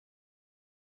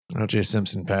O.J.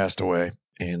 Simpson passed away,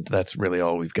 and that's really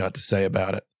all we've got to say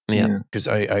about it. Yeah. Because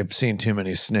I've seen too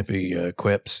many snippy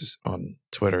quips on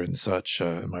Twitter and such.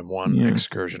 My one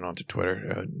excursion onto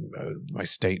Twitter, my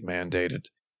state-mandated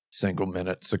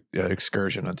single-minute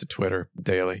excursion onto Twitter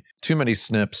daily. Too many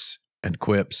snips and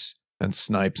quips and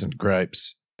snipes and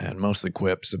gripes, and mostly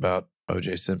quips about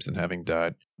O.J. Simpson having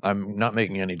died. I'm not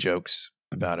making any jokes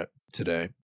about it today.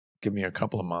 Give me a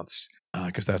couple of months,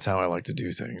 because that's how I like to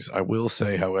do things. I will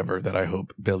say, however, that I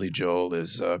hope Billy Joel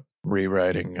is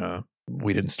rewriting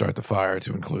We Didn't Start the Fire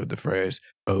to include the phrase,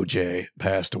 O.J.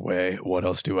 passed away. What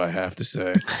else do I have to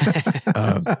say?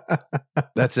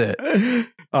 That's it.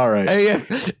 All right.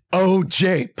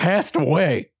 O.J. passed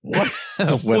away. What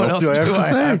else do I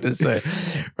have to say?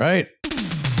 Right?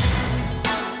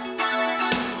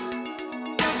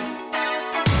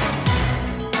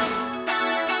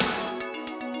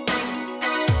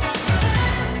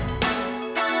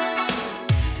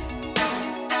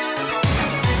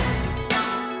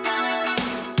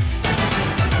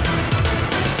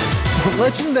 The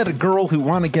legend that a girl who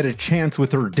want to get a chance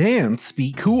with her dance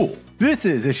be cool. This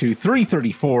is issue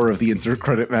 334 of the Insert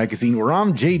Credit Magazine, where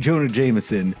I'm J. Jonah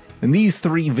Jameson, and these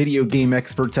three video game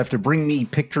experts have to bring me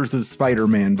pictures of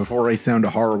Spider-Man before I sound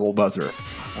a horrible buzzer.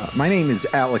 My name is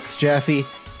Alex Jaffe,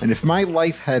 and if my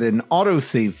life had an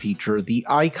autosave feature, the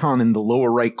icon in the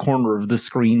lower right corner of the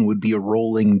screen would be a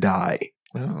rolling die.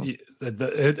 Oh.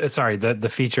 Sorry, the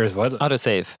feature is what?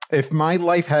 Autosave. If my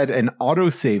life had an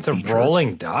autosave feature... It's a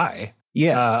rolling die?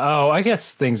 Yeah. I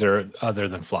guess things are other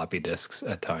than floppy disks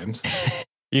at times.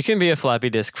 You can be a floppy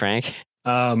disk, Frank.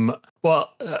 I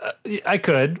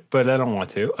could, but I don't want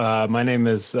to. My name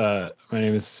is Frank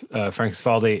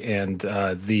Sfaldi, and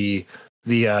the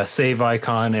save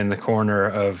icon in the corner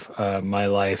of my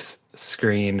life's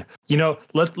screen. You know,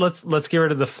 let's get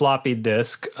rid of the floppy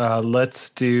disk.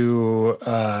 Let's do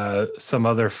some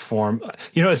other form.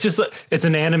 You know, it's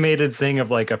an animated thing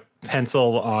of like a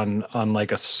pencil on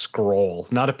like a scroll,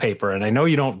 not a paper. And I know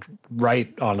you don't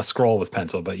write on a scroll with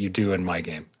pencil, but you do in my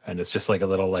game. And it's just like a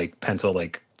little like pencil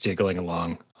like jiggling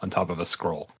along on top of a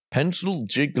scroll. Pencil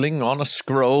jiggling on a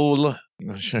scroll.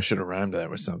 I should have rhymed that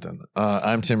with something.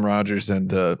 I'm Tim Rogers, and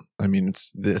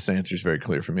this answer is very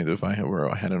clear for me that if I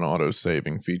had an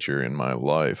auto-saving feature in my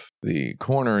life, the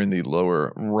corner in the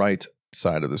lower right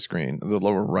side of the screen, the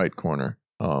lower right corner,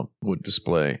 would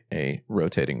display a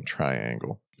rotating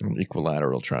triangle, an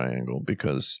equilateral triangle,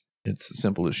 because it's the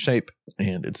simplest shape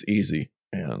and it's easy,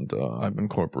 and I've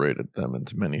incorporated them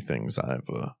into many things I've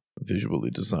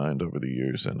visually designed over the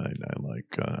years, and I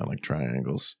like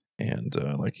triangles. And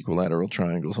like equilateral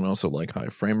triangles, and also like high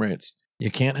frame rates.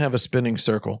 You can't have a spinning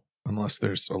circle unless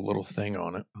there's a little thing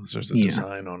on it, unless there's a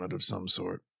design on it of some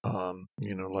sort.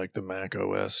 Like the Mac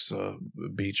OS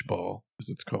beach ball, as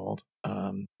it's called.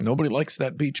 Nobody likes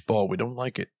that beach ball. We don't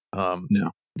like it. No.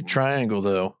 The triangle,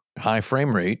 though, high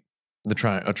frame rate, a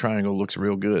triangle looks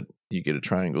real good. You get a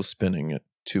triangle spinning at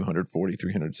 240,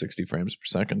 360 frames per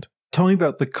second. Tell me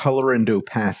about the color and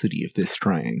opacity of this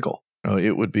triangle. Oh,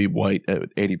 it would be white at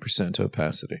 80%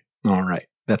 opacity. All right.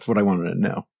 That's what I wanted to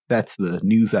know. That's the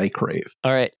news I crave.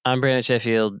 All right. I'm Brandon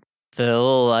Sheffield. The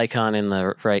little icon in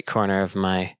the right corner of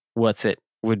my What's It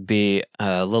would be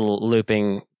a little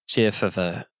looping GIF of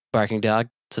a barking dog.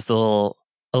 Just a little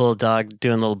dog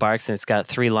doing little barks, and it's got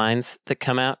 3 lines that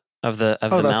come out of the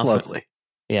mouth. Oh, that's lovely.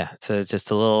 Yeah. So it's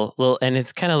just a little, and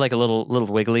it's kind of like a little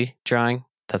wiggly drawing.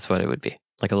 That's what it would be.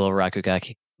 Like a little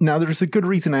rakugaki. Now, there's a good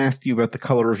reason I asked you about the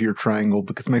color of your triangle,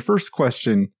 because my first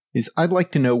question is I'd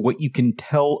like to know what you can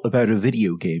tell about a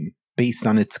video game based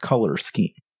on its color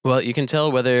scheme. Well, you can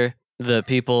tell whether the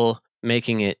people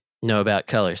making it know about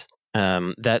colors.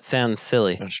 That sounds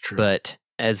silly. That's true. But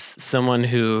as someone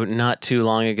who not too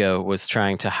long ago was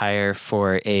trying to hire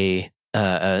for an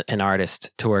artist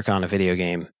to work on a video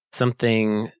game,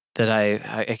 something that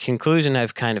a conclusion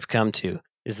I've kind of come to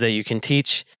is that you can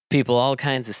teach people all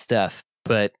kinds of stuff,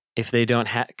 but if they don't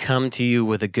come to you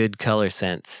with a good color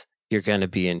sense, you're going to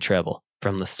be in trouble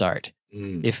from the start.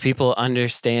 If people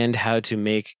understand how to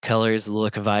make colors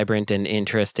look vibrant and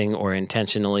interesting, or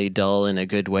intentionally dull in a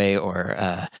good way,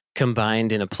 or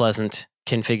combined in a pleasant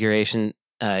configuration,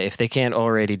 if they can't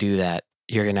already do that,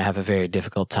 you're going to have a very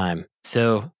difficult time.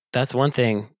 So that's one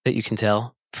thing that you can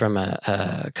tell from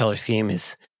a color scheme,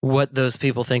 is what those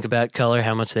people think about color,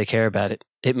 how much they care about it.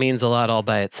 It means a lot all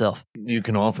by itself. You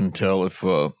can often tell if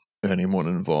anyone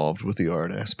involved with the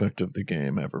art aspect of the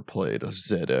game ever played a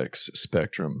ZX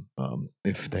Spectrum.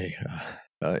 If they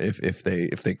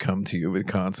come to you with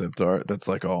concept art that's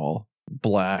like all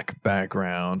black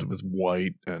background with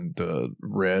white and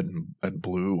red and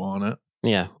blue on it.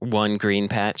 Yeah, one green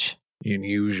patch. you can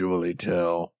usually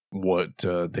tell what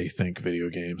they think video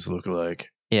games look like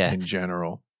in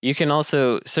general. You can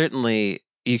also certainly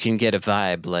you can get a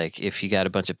vibe, like if you got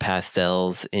a bunch of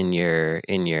pastels in your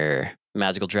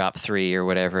Magical Drop 3 or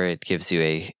whatever, it gives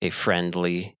you a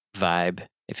friendly vibe.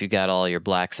 If you got all your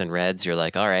blacks and reds, you're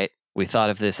like, all right, we thought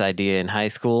of this idea in high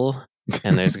school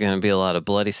and there's going to be a lot of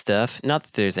bloody stuff. Not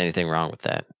that there's anything wrong with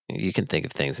that. You can think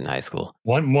of things in high school.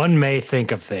 One may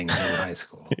think of things in high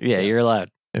school. Yeah, you're allowed.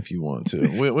 If you want to.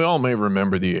 We all may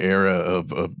remember the era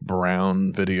of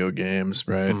brown video games,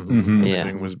 right? Mm-hmm.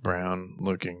 Everything was brown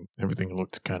looking. Everything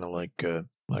looked kind of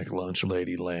like Lunch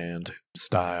Lady Land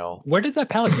style. Where did that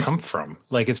palette come from?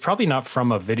 Like, it's probably not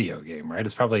from a video game, right?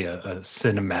 It's probably a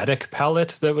cinematic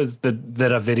palette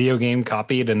that a video game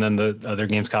copied, and then the other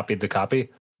games copied the copy.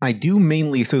 I do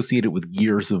mainly associate it with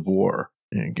Gears of War.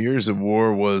 Yeah, Gears of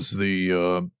War was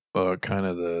the kind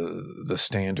of the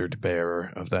standard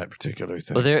bearer of that particular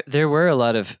thing. Well, there were a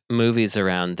lot of movies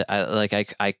around.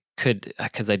 I could,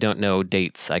 because I don't know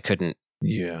dates, I couldn't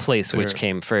place which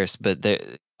came first. But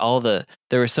there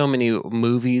were so many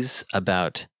movies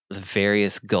about the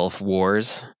various Gulf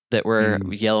Wars that were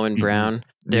yellow and brown.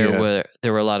 There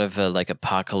were a lot of like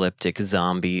apocalyptic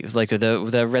zombie, like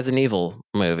the Resident Evil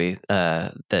movie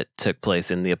that took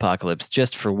place in the apocalypse,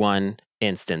 just for one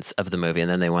instance of the movie,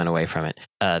 and then they went away from it.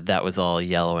 That was all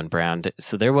yellow and brown.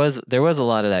 So there was a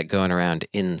lot of that going around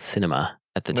in cinema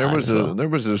at the time. There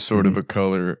was a sort of a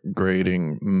color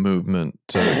grading movement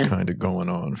kind of going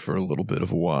on for a little bit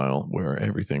of a while, where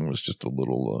everything was just a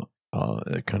little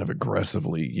kind of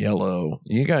aggressively yellow.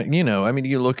 You got,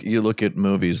 you look at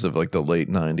movies of like the late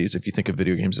 90s. If you think of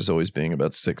video games as always being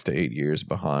about 6 to 8 years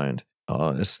behind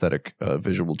aesthetic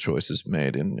visual choices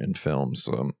made in films,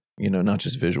 not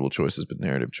just visual choices, but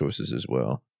narrative choices as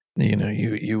well.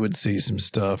 You would see some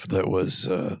stuff that was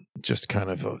just kind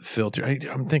of a filter.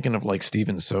 I'm thinking of like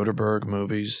Steven Soderbergh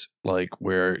movies, like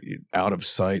where out of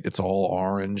sight it's all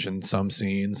orange in some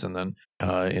scenes, and then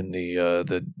in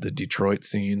the Detroit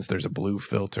scenes there's a blue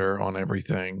filter on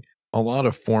everything. A lot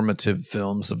of formative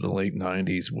films of the late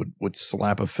 90s would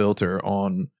slap a filter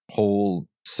on whole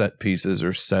set pieces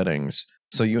or settings.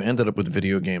 So you ended up with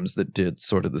video games that did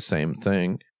sort of the same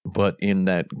thing, but in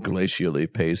that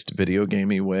glacially paced video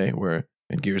gamey way, where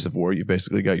in Gears of War you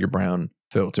basically got your brown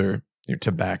filter, your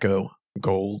tobacco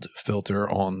gold filter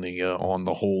on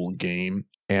the whole game,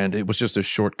 and it was just a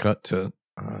shortcut to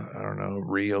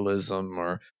realism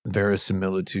or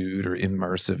verisimilitude or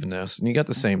immersiveness. And you got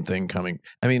the same thing coming.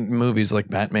 I mean, movies like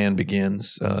Batman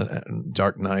Begins,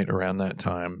 Dark Knight around that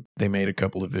time, they made a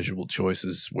couple of visual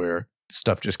choices where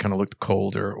stuff just kind of looked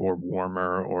colder or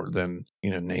warmer or than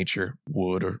nature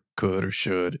would or could or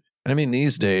should. I mean,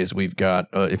 these days we've got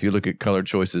if you look at color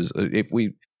choices, if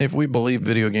we believe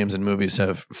video games and movies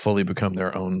have fully become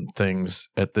their own things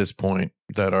at this point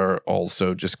that are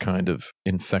also just kind of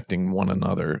infecting one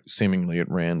another seemingly at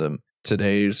random.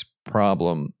 Today's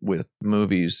problem with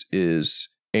movies is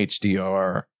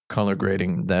HDR color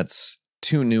grading that's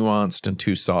too nuanced and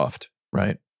too soft,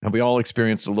 right? Have we all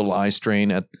experienced a little eye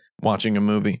strain at watching a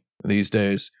movie these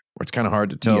days, where it's kind of hard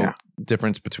to tell the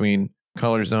difference between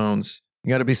color zones?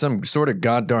 You got to be some sort of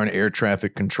goddarn air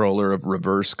traffic controller of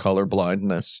reverse color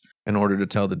blindness in order to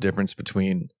tell the difference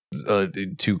between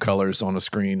two colors on a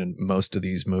screen. And most of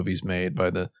these movies made by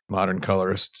the modern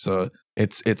colorists,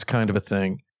 it's kind of a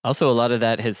thing. Also, a lot of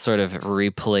that has sort of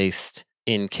replaced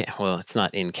it's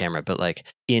not in camera, but like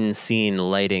in scene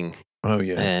lighting. Oh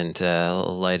yeah, and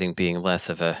lighting being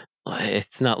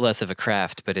it's not less of a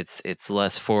craft, but it's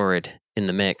less forward in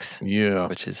the mix. Yeah,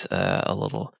 which is a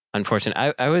little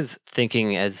unfortunate. I was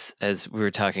thinking as we were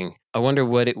talking, I wonder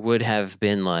what it would have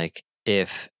been like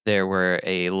if there were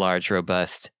a large,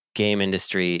 robust game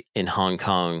industry in Hong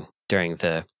Kong during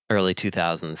the early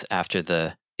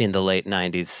 2000s, in the late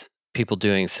 90s, people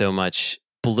doing so much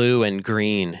blue and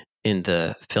green in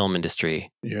the film industry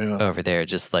over there,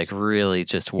 just like really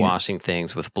just washing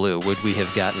things with blue. Would we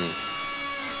have gotten...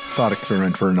 Thought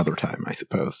experiment for another time, I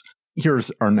suppose.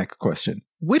 Here's our next question.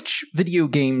 Which video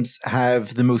games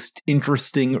have the most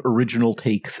interesting original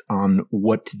takes on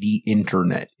what the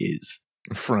internet is?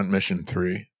 Front Mission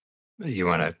 3. You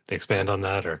want to expand on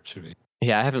that, or should we?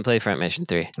 Yeah, I haven't played Front Mission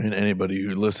 3. And anybody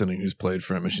who's listening who's played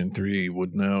Front Mission 3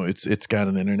 would know it's got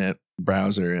an internet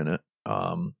browser in it.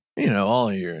 All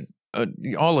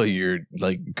of your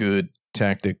like good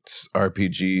tactics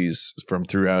RPGs from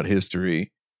throughout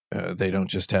history, they don't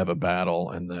just have a battle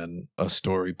and then a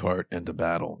story part and a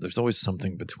battle. There's always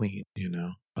something between,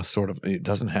 a sort of, it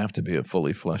doesn't have to be a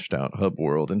fully fleshed out hub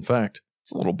world. In fact,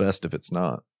 it's a little best if it's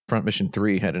not. Front Mission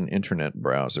 3 had an internet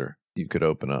browser you could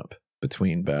open up.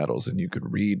 between battles, and you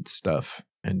could read stuff,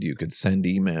 and you could send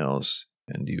emails,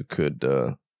 and you could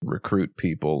recruit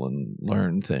people and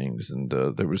learn things, and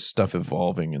there was stuff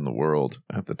evolving in the world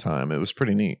at the time. It was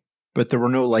pretty neat. But there were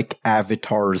no like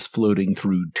avatars floating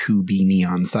through 2B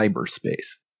neon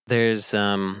cyberspace. There's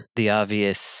the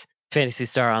obvious Phantasy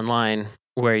Star Online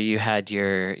where you had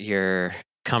your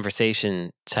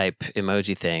conversation type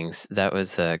emoji things. That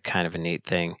was kind of a neat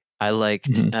thing. I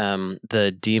liked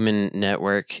the Demon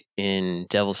Network in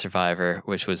Devil Survivor,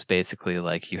 which was basically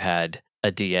like you had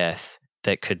a DS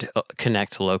that could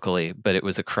connect locally, but it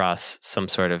was across some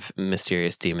sort of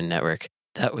mysterious demon network.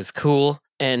 That was cool.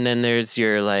 And then there's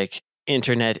your like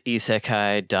internet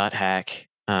isekai .hack,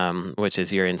 which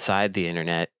is you're inside the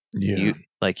internet. Yeah.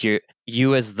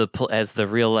 You as the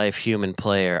real life human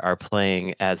player are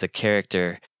playing as a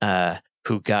character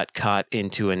who got caught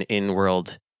into an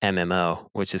in-world MMO,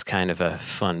 which is kind of a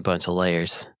fun bunch of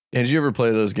layers. Did you ever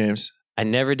play those games? I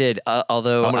never did,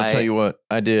 although I'm going to tell you what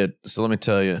I did. So let me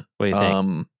tell you. What do you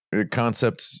think? The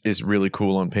concept is really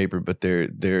cool on paper, but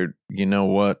they're you know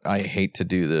what? I hate to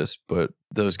do this, but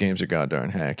those games are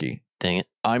goddamn hacky. Dang it.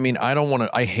 I mean,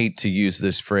 I hate to use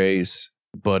this phrase,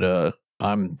 but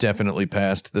I'm definitely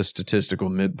past the statistical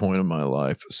midpoint of my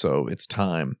life, so it's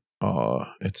time.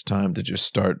 It's time to just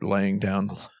start laying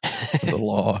down the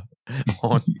law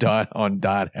on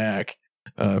 .hack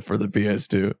for the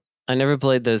PS2. I never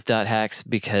played those .hacks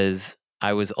because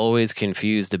I was always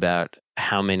confused about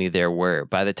how many there were.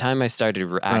 By the time I started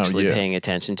actually paying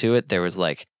attention to it, there was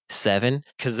like 7,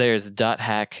 because there's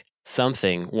 .hack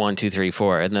something 1, 2, 3,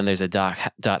 4, and then there's a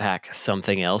 .hack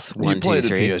something else 1, 2, 3. You play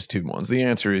the PS2 ones. The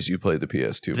answer is you play the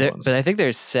PS2 ones. But I think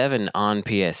there's 7 on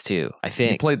PS2. I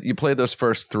think you play those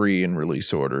first 3 in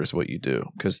release order is what you do,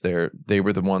 because they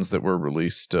were the ones that were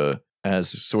released as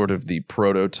sort of the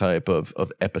prototype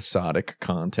of episodic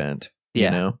content. Yeah.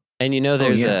 You know? And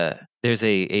there's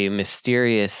a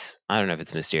mysterious, I don't know if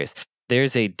it's mysterious.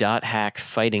 There's a .hack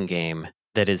fighting game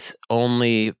that is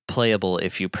only playable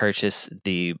if you purchase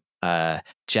the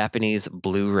Japanese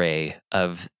Blu-ray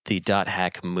of the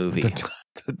 .hack movie. The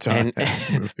 .hack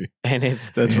movie. And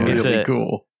that's really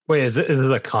cool. Wait, is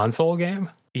it a console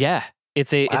game? Yeah,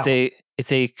 it's a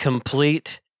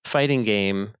complete fighting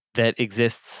game that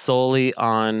exists solely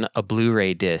on a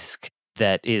Blu-ray disc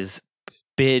that is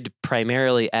bid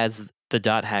primarily as the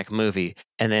 .hack movie,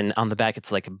 and then on the back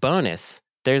it's like a bonus.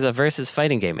 There's a versus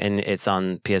fighting game, and it's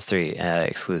on PS3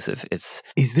 exclusive. Is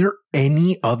there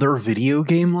any other video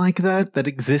game like that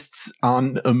exists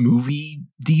on a movie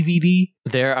DVD?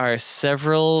 There are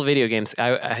several video games.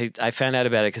 I found out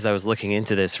about it because I was looking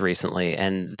into this recently,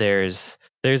 and there's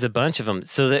a bunch of them.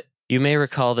 So that you may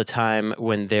recall the time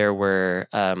when there were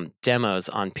demos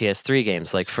on PS3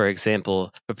 games, like for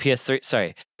example,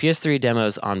 PS3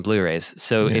 demos on Blu-rays.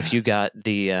 So if you got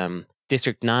the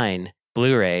District 9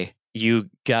 Blu-ray, you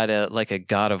got a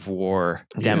God of War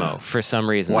demo for some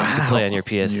reason. Wow. You could play on your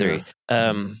PS3.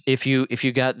 If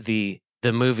you got the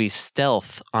movie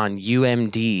Stealth on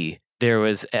UMD, there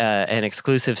was an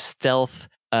exclusive stealth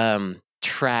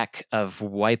track of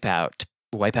Wipeout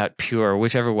Pure,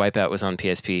 whichever Wipeout was on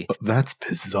PSP. That's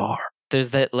bizarre.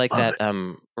 There's that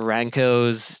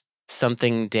Ranko's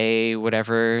something day,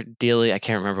 whatever dealy. I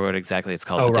can't remember what exactly it's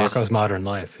called. Oh, Rocco's Modern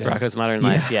Life. Yeah. Rocco's Modern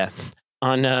Life, yeah.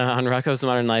 On Rocco's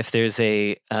Modern Life, there's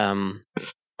a Ranko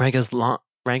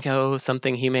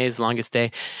something Hime's Longest Day.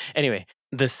 Anyway,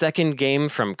 the second game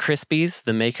from Crispies,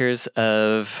 the makers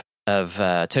of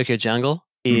Tokyo Jungle,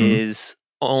 is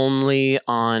only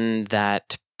on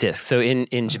that disc. So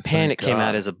in Japan, it came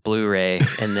out as a Blu-ray,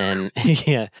 and then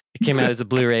it came out as a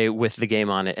Blu-ray with the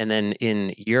game on it, and then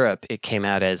in Europe, it came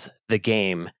out as the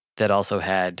game that also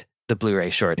had the Blu-ray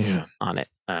shorts on it.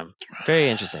 Very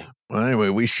interesting. Well, anyway,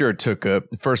 we sure took the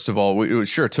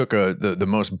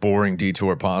most boring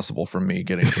detour possible from me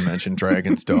getting to mention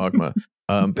Dragon's Dogma,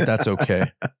 but that's okay.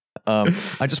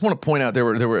 I just want to point out there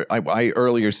were I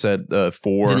earlier said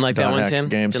 4 didn't like that one, Tim.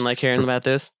 Games. Didn't like hearing about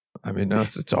this. I mean, no,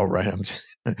 it's all right.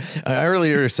 I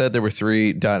earlier said there were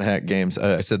 3 .hack games.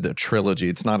 I said the trilogy.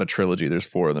 It's not a trilogy. There's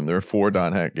 4 of them. There are 4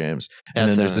 .hack games, and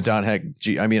then there's the .hack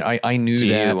G. I mean, I knew GU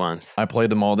that once. I played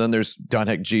them all. Then there's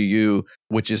 .hack GU,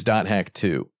 which is .hack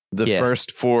 2. The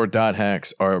first 4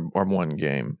 .hacks are one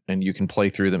game, and you can play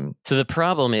through them. So the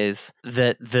problem is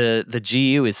that the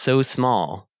GU is so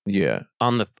small. Yeah.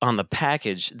 On the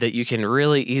package that you can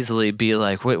really easily be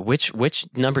like, wait, which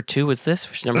number 2 was this?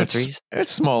 Which number 3?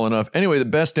 It's small enough. Anyway, the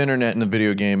best internet in the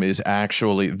video game is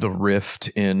actually the rift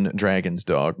in Dragon's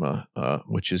Dogma,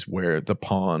 which is where the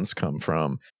pawns come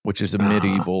from, which is a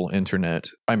medieval internet.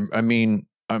 I mean,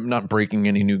 I'm not breaking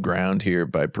any new ground here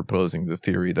by proposing the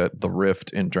theory that the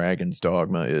rift in Dragon's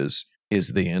Dogma is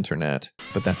the internet,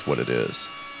 but that's what it is.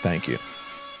 Thank you.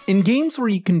 In games where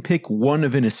you can pick one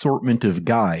of an assortment of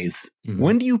guys,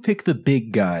 when do you pick the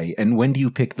big guy and when do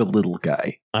you pick the little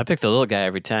guy? I pick the little guy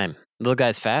every time. Little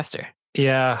guy's faster.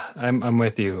 Yeah, I'm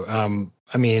with you.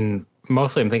 I mean,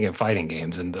 mostly I'm thinking fighting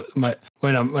games, and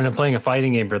when I'm playing a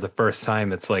fighting game for the first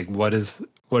time, it's like, what is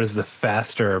the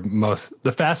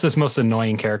fastest, most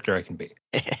annoying character I can be?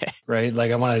 Right?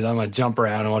 Like I want to jump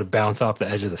around, I want to bounce off the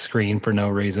edge of the screen for no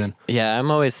reason. Yeah,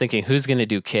 I'm always thinking, who's going to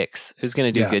do kicks? Who's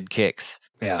going to do good kicks?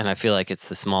 Yeah. And I feel like it's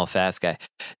the small, fast guy.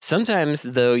 Sometimes,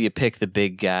 though, you pick the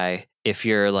big guy if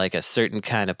you're like a certain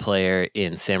kind of player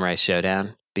in Samurai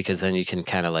Showdown, because then you can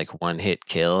kind of like one-hit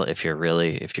kill if you're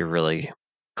really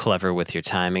clever with your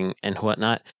timing and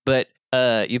whatnot. But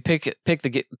you pick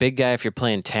the big guy if you're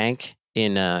playing tank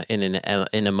in a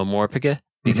Momorpiga,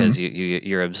 because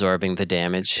you're absorbing the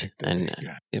damage, and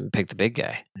you pick the big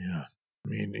guy. Yeah.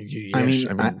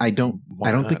 I don't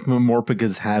think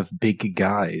Momorpigas have big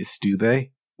guys, do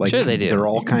they? Like, sure they do. They're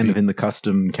all kind of in the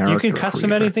custom character. You can custom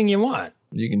creator. anything you want.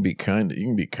 You can be kind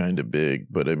of big,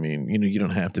 but I mean, you don't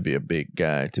have to be a big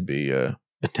guy to be a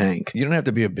tank. You don't have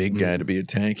to be a big guy to be a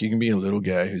tank. You can be a little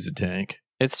guy who's a tank.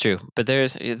 It's true, but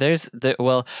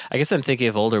well, I guess I'm thinking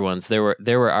of older ones. There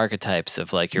were archetypes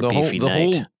of like your beefy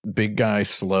knight. The whole big guy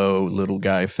slow, little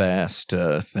guy fast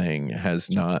thing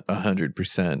has not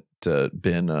 100%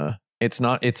 been. It's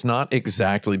not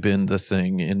exactly been the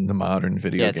thing in the modern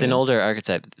video game. Yeah, it's an older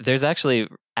archetype. There's actually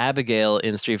Abigail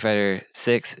in Street Fighter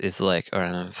 6 is like,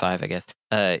 or 5, I guess,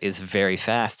 is very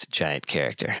fast giant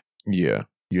character. Yeah.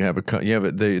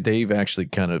 But they've actually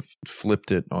kind of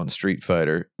flipped it on Street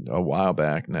Fighter a while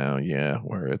back now. Yeah,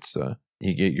 where it's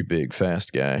you get your big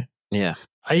fast guy. Yeah,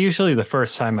 I usually, the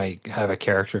first time I have a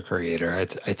character creator,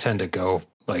 I tend to go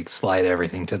like slide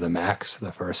everything to the max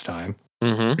the first time.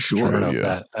 Mm-hmm. Sure.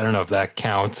 I don't know if that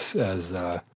counts as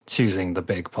choosing the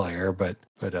big player, but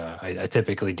I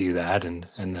typically do that, and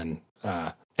then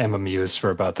am amused for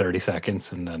about 30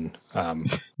 seconds, and then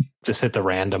just hit the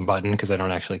random button because I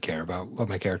don't actually care about what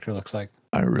my character looks like.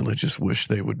 I really just wish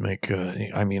they would make.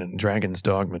 Dragon's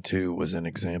Dogma 2 was an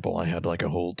example. I had like a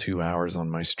whole 2 hours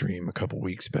on my stream a couple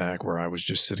weeks back where I was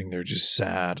just sitting there just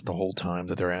sad the whole time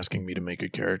that they're asking me to make a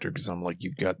character, because I'm like,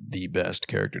 you've got the best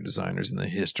character designers in the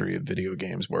history of video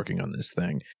games working on this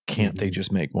thing. Can't they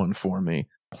just make one for me,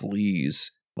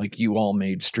 please? Like, you all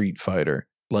made Street Fighter.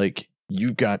 Like,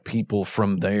 you've got people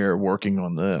from there working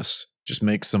on this. Just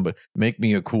make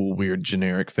me a cool, weird,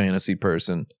 generic fantasy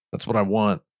person. That's what I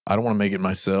want. I don't want to make it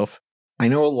myself. I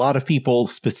know a lot of people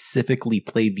specifically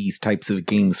play these types of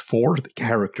games for the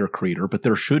character creator, but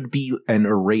there should be an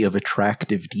array of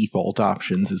attractive default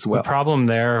options as well. The problem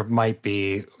there might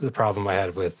be the problem I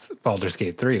had with Baldur's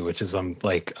Gate 3, which is I'm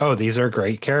like, oh, these are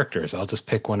great characters. I'll just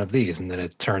pick one of these. And then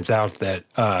it turns out that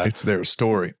it's their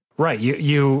story. Right.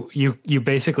 You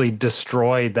basically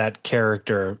destroyed that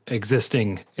character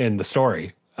existing in the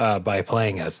story by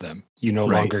playing as them. You no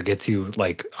longer get to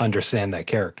like understand that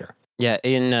character. Yeah,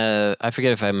 in I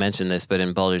forget if I mentioned this, but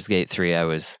in Baldur's Gate 3 I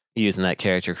was using that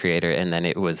character creator, and then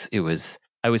I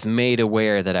was made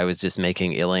aware that I was just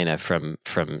making Elena from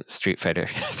Street Fighter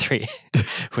 3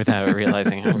 without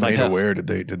realizing. I was made aware. Did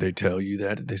they tell you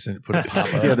that? Did they put a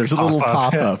pop up? Yeah, there's a little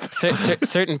pop up.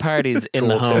 Certain parties in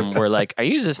the home were like, "Are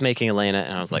you just making Elena?"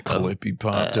 And I was like, "Clippy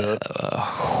popped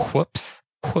up." Whoops.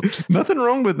 Nothing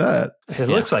wrong with that. It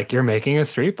looks like you're making a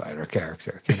Street Fighter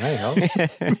character. Can I help?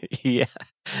 Yeah,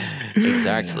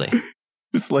 exactly.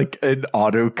 Just like an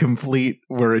autocomplete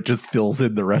where it just fills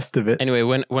in the rest of it. Anyway,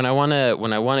 when I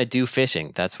wanna do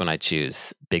fishing, that's when I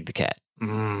choose Big the Cat.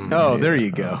 There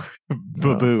you go.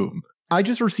 Ba-boom. I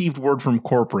just received word from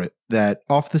corporate that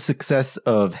off the success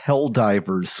of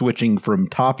Helldivers switching from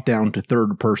top down to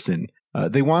third person,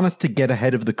 they want us to get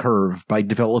ahead of the curve by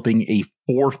developing a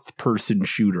fourth person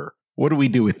shooter. What do we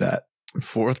do with that?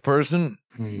 Fourth person?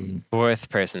 Fourth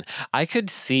person. I could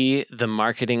see the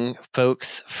marketing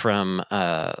folks from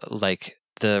like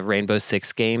the Rainbow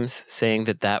Six games saying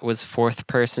that was fourth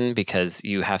person because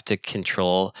you have to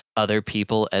control other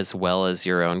people as well as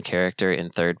your own character in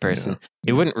third person. Yeah.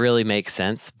 It wouldn't really make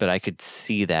sense, but I could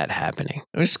see that happening.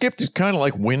 We skipped kind of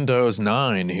like Windows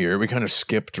 9 here. We kind of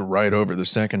skipped right over the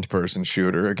second person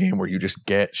shooter, a game where you just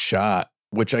get shot,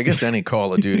 which I guess any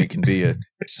Call of Duty can be a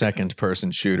second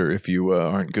person shooter if you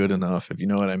aren't good enough, if you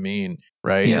know what I mean.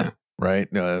 Right? Yeah. Right?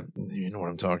 You know what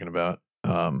I'm talking about.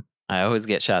 I always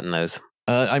get shot in those.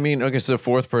 I mean, okay, so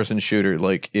fourth person shooter,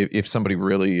 like if somebody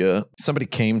really, somebody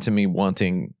came to me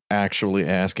actually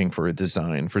asking for a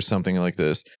design for something like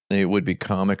this, it would be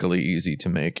comically easy to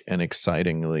make an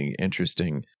excitingly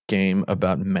interesting game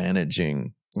about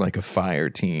managing like a fire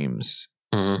teams,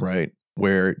 right?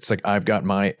 Where it's like, I've got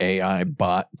my AI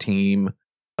bot team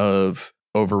of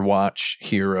Overwatch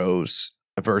heroes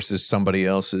versus somebody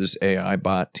else's AI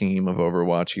bot team of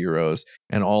Overwatch heroes.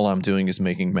 And all I'm doing is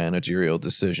making managerial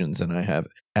decisions. And I have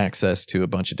access to a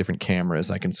bunch of different cameras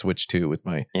I can switch to with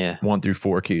my 1 through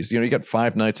 4 keys. You know, you got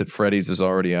Five Nights at Freddy's is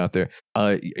already out there.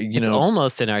 It's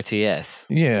almost an RTS.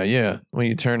 Yeah. When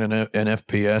you turn an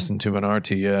FPS into an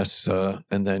RTS,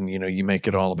 and then, you know, you make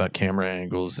it all about camera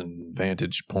angles and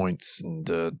vantage points and,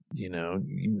 you know,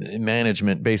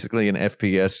 management, basically an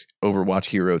FPS Overwatch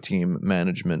hero team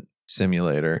management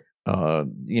simulator.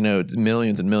 You know,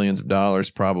 millions and millions of dollars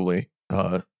probably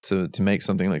to make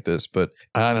something like this, but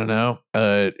I don't know.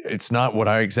 It's not what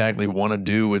I exactly want to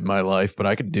do with my life, but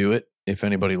I could do it. If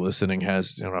anybody listening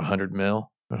has, you know, 100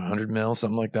 mil,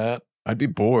 something like that, I'd be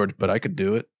bored, but I could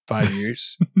do it. 5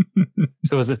 years.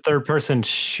 So is it third person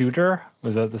shooter?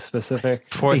 Was that the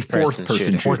specific? Fourth person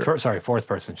shooter. Fourth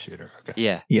person shooter.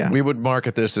 Okay. Yeah. We would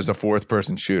market this as a fourth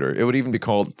person shooter. It would even be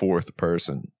called Fourth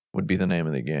Person would be the name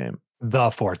of the game.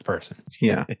 The fourth person.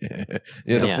 Yeah.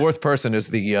 The fourth person is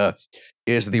the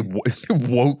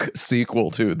woke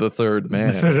sequel to The Third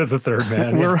Man. The Third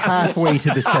Man. We're halfway to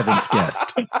the seventh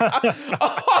guest.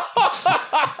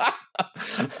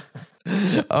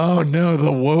 Oh no,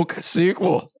 the woke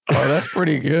sequel. Oh, that's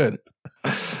pretty good.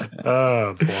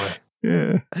 Oh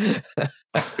boy.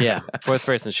 Yeah, fourth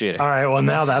person shooter. All right, well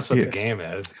now that's what the game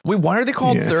is. Wait, why are they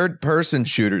called third person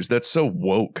shooters? That's so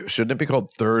woke. Shouldn't it be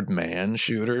called third man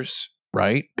shooters?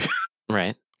 Right?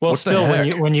 Right. Well, still,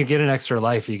 when you get an extra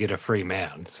life, you get a free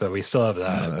man. So we still have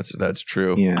that. That's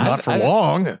true. Yeah. Not for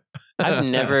long. I've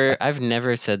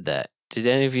never said that. Did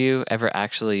any of you ever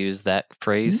actually use that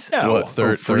phrase? No. What,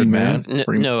 third man?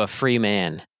 No, a free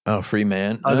man. Oh, free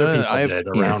man. Other people did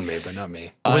around me, but not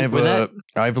me. I've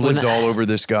lived all over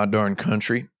this goddarn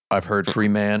country. I've heard free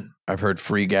man. I've heard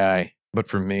free guy. But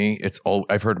for me,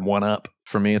 I've heard one up.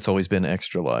 For me, it's always been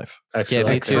extra life. Me too.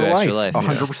 Extra life.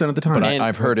 100% of the time. But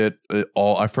I've heard it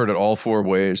all. I've heard it all 4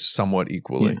 ways, somewhat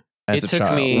equally. Yeah. As a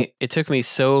child. It took me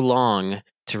so long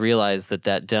to realize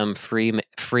that dumb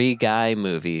free guy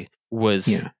movie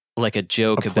was like a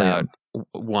joke about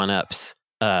one-ups,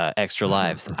 extra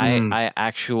lives. I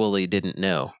actually didn't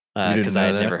know because I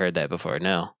had never heard that before.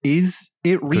 No. Is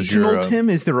it regional, Tim?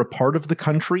 Is there a part of the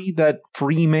country that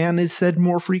free man is said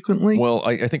more frequently? Well,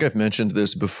 I think I've mentioned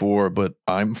this before, but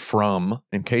I'm from,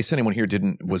 in case anyone here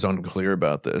was unclear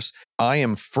about this, I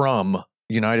am from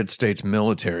United States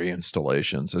military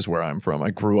installations is where I'm from.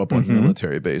 I grew up on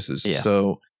military bases. Yeah.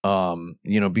 So,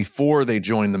 before they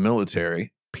join the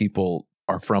military, people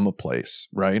are from a place,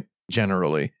 right?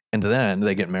 Generally. And then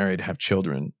they get married, have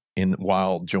children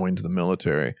while joined the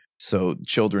military. So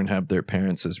children have their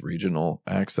parents' regional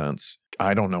accents.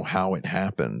 I don't know how it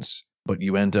happens, but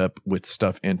you end up with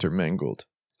stuff intermingled.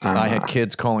 I had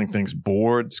kids calling things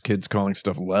boards, kids calling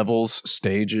stuff levels,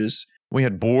 stages. We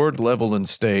had board, level, and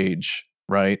stage,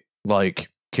 right? Like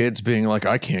kids being like,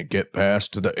 I can't get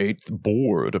past the 8th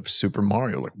board of Super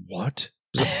Mario. Like, what?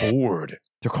 It's a board.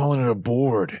 They're calling it a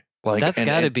board. Like that's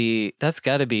got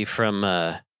to be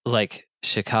from like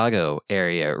Chicago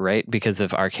area, right? Because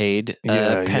of arcade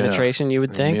penetration, you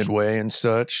would think. Midway and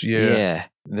such. Yeah.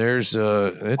 There's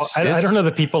I don't know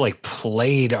that people like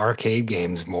played arcade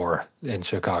games more in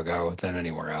Chicago than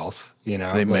anywhere else. You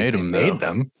know, they made them,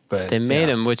 but they made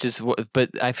them, but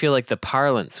I feel like the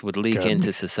parlance would leak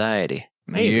into society.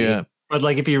 Maybe. Yeah. But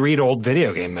like if you read old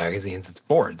video game magazines, it's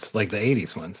boards, like the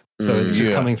 80s ones. So it's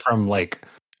just coming from like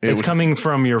coming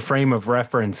from your frame of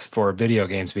reference for video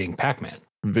games being Pac-Man.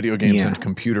 Video games and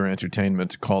computer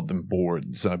entertainment called them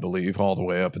boards, I believe, all the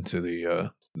way up into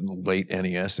the late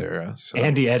NES era. So.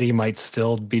 Andy Eddy might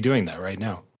still be doing that right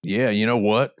now. Yeah, you know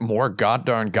what? More God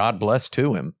bless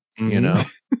to him, you know?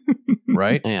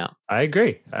 Right? Yeah. I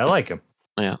agree. I like him.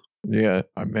 Yeah. Yeah.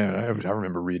 I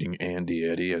remember reading Andy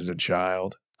Eddy as a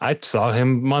child. I saw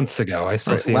him months ago. I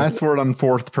still see him. Last word on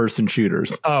fourth person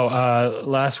shooters.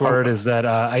 Last word is that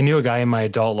I knew a guy in my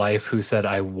adult life who said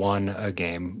I won a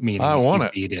game, meaning I won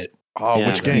he beat it. Oh,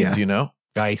 which game? Do you know?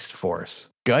 Geist Force.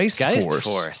 Geist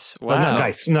Force. Wow.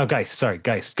 Geist. Sorry,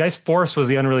 Geist. Geist Force was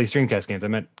the unreleased Dreamcast game. I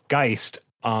meant Geist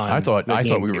on. I thought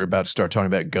we were about to start talking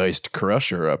about Geist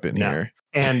Crusher up in here.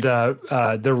 And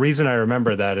the reason I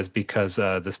remember that is because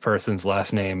this person's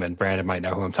last name, and Brandon might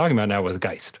know who I'm talking about now, was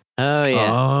Geist. Oh yeah.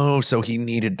 Oh, so he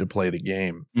needed to play the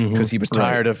game because he was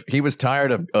tired of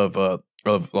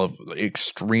of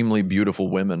extremely beautiful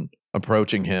women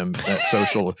approaching him at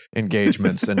social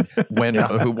engagements, and when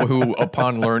who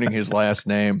upon learning his last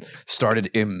name started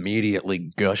immediately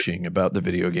gushing about the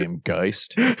video game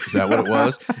Geist. Is that what it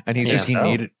was? And he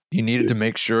needed to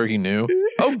make sure he knew.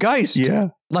 Oh, Geist,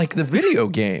 like the video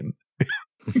game.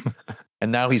 And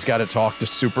now he's got to talk to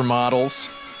supermodels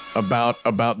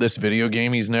about this video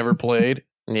game he's never played.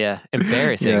 Yeah,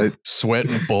 embarrassing.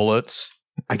 Sweating bullets.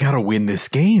 I gotta win this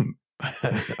game.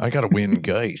 I gotta win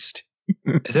Geist.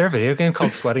 Is there a video game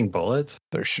called Sweating Bullets?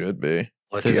 There should be.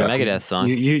 There's a Megadeth song.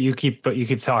 You keep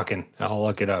talking. I'll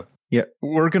look it up. Yeah,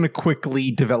 we're gonna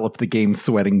quickly develop the game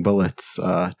Sweating Bullets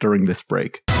during this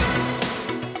break.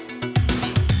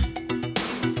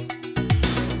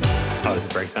 Oh, is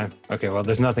it break time? Okay, well,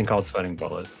 there's nothing called Sweating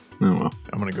Bullets. Oh, well.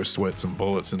 I'm gonna go sweat some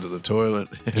bullets into the toilet.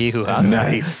 Yee-hoo-ha.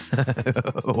 Nice.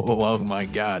 Oh my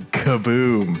God.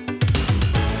 Kaboom.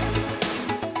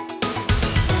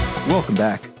 Welcome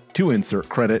back to Insert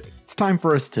Credit. It's time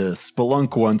for us to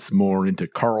spelunk once more into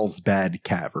Carlsbad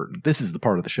Cavern. This is the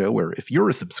part of the show where if you're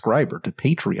a subscriber to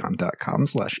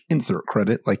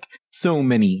patreon.com/insertcredit, like so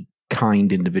many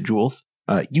kind individuals,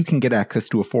 you can get access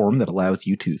to a forum that allows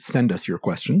you to send us your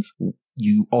questions.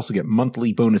 You also get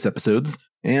monthly bonus episodes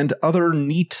and other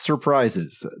neat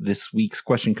surprises. This week's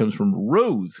question comes from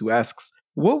Rose, who asks,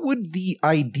 what would the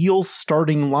ideal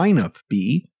starting lineup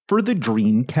be for the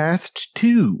Dreamcast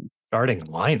 2? Starting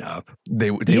lineup?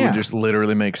 They would just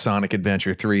literally make Sonic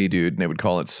Adventure 3, dude, and they would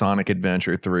call it Sonic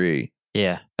Adventure 3.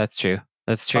 Yeah, that's true.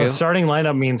 That's true. Oh, starting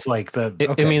lineup means like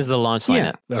it means the launch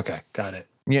lineup. Okay, got it.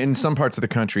 Yeah, in some parts of the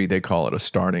country, they call it a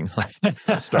starting lineup.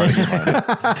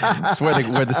 It's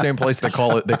where the same place they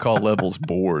call levels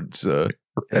boards.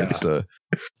 It's the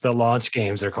launch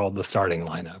games are called the starting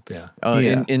lineup. Yeah.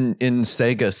 In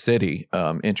Sega City,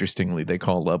 interestingly, they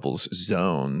call levels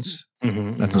zones.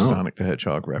 Mm-hmm. That's a Sonic the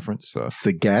Hedgehog reference.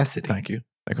 Sagacity. Thank you.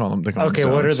 They call them okay,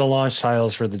 zones. What are the launch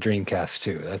titles for the Dreamcast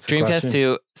 2? That's the Dreamcast question?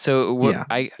 2. So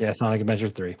Sonic Adventure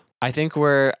 3. I think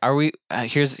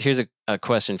here's a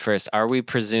question first. Are we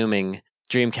presuming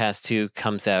Dreamcast 2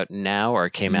 comes out now or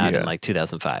came out in like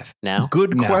 2005? Now?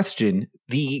 Good question.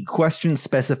 The question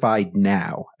specified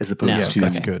now as opposed to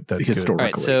that's good. That's historically. All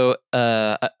right, so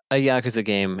a Yakuza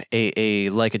game, a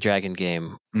Like a Dragon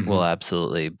game will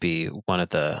absolutely be one of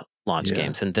the launch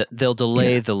games, and they'll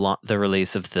delay the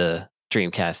release of the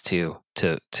Dreamcast 2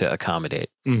 to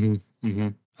accommodate. Mm-hmm. Mm-hmm.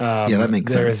 That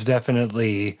makes sense. There is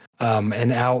definitely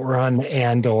an Outrun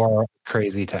and or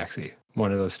Crazy Taxi,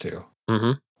 one of those two.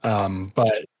 Mm-hmm.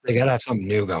 But they got to have something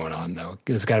new going on, though.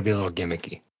 It's got to be a little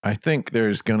gimmicky. I think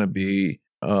there's going to be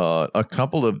a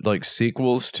couple of like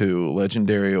sequels to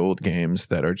legendary old games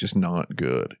that are just not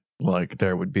good. Like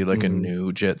there would be like a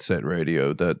new Jet Set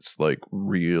Radio that's like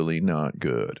really not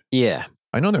good. Yeah.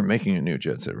 I know they're making a new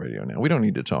Jet Set Radio now. We don't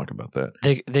need to talk about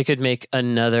that. They could make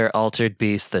another Altered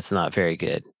Beast that's not very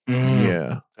good.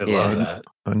 Yeah. I love that.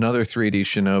 Another 3D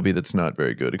Shinobi that's not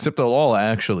very good. Except they'll all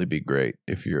actually be great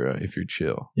if you're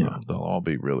chill. Yeah. They'll all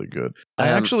be really good.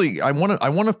 I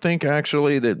want to think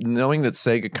actually that knowing that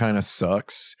Sega kind of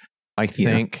sucks, I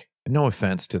think no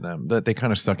offense to them, that they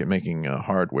kind of suck at making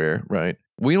hardware, right?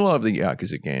 We love the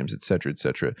Yakuza games, et cetera, et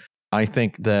cetera. I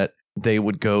think that they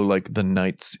would go like the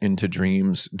Nights into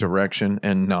Dreams direction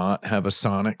and not have a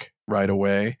Sonic right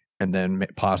away, and then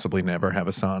possibly never have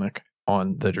a Sonic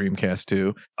on the Dreamcast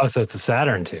 2. Oh, so it's the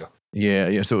Saturn 2.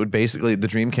 Yeah. So it would basically, the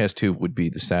Dreamcast 2 would be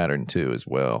the Saturn 2 as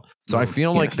well. So I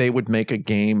feel like they would make a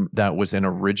game that was an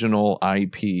original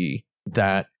IP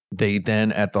that they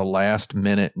then at the last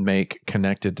minute make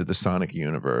connected to the Sonic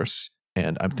universe.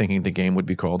 And I'm thinking the game would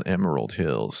be called Emerald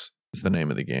Hills. Is the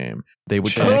name of the game. They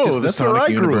would connect it to the Sonic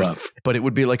universe, but it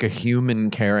would be like a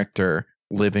human character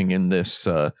living in this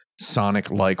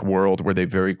Sonic-like world where they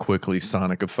very quickly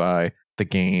Sonicify the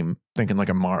game, thinking like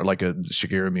a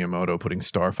Shigeru Miyamoto putting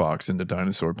Star Fox into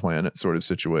Dinosaur Planet sort of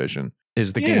situation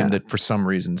is the game that for some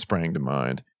reason sprang to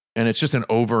mind. And it's just an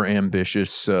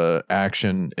over-ambitious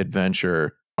action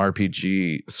adventure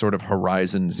RPG, sort of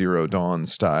Horizon Zero Dawn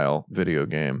style video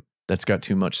game that's got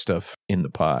too much stuff in the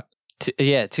pot.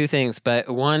 Two things. But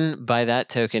one, by that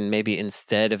token, maybe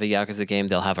instead of a Yakuza game,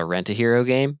 they'll have a Rent-A-Hero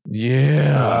game.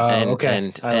 Yeah. Okay.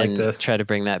 And like this. Try to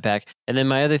bring that back. And then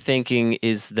my other thinking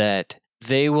is that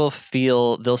they'll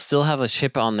still have a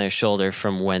chip on their shoulder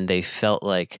from when they felt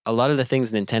like a lot of the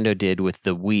things Nintendo did with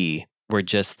the Wii were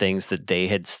just things that they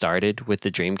had started with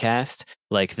the Dreamcast,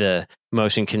 like the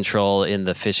motion control in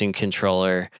the fishing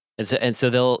controller. And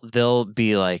so they'll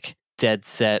be like dead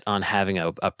set on having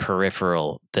a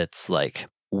peripheral that's like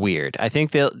weird. I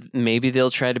think they'll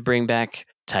try to bring back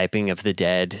typing of the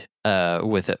dead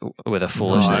with a No,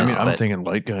 foolishness. I'm thinking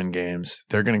light gun games.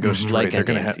 They're going to go straight. They're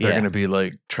going to be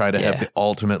like try to have the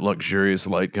ultimate luxurious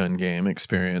light gun game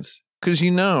experience. Because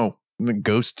the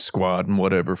Ghost Squad and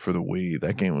whatever for the Wii,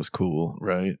 that game was cool,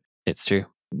 right? It's true.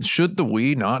 Should the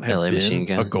Wii not have been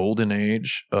a golden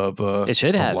age of it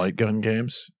should have light gun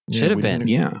games? Should have been.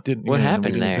 What happened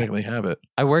we didn't there? Exactly have it.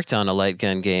 I worked on a light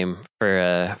gun game for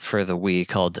the Wii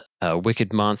called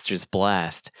Wicked Monsters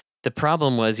Blast. The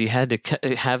problem was you had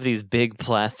to have these big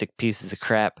plastic pieces of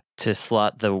crap to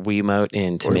slot the Wiimote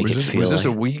in to make it feel. Was this a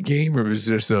Wii game or was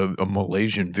this a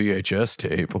Malaysian VHS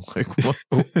tape? Like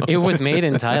what? It was made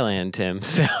in Thailand, Tim.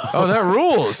 So. Oh, that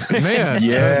rules, man!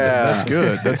 Yeah,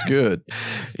 that's good.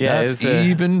 Yeah, that's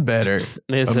even better.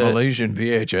 A Malaysian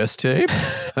VHS tape.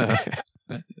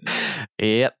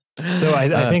 Yep. So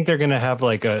I think they're gonna have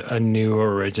like a new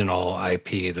original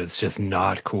IP that's just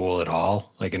not cool at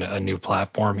all, like a new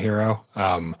platform hero.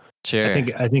 Sure.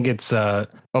 I think it's a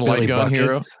Billy light gun Buckets.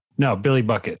 hero. No, Billy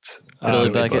Buckets. Billy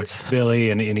Buckets. Billy,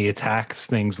 and he attacks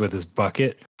things with his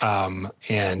bucket.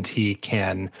 And he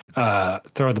can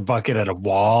throw the bucket at a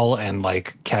wall and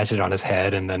like catch it on his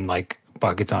head, and then like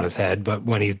buckets on his head. But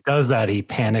when he does that, he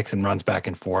panics and runs back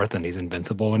and forth, and he's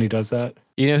invincible when he does that.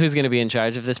 You know who's going to be in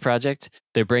charge of this project?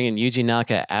 They're bringing Yuji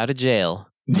Naka out of jail.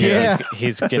 Yeah,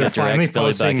 he's going to direct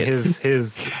Billy Buckets.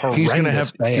 He's going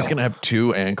to have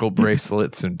 2 ankle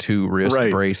bracelets and 2 wrist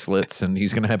bracelets, and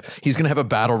he's going to have a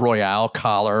battle royale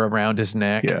collar around his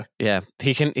neck. Yeah.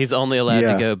 He's only allowed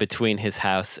to go between his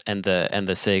house and the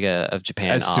Sega of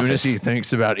Japan As office. soon as he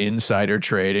thinks about insider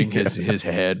trading, his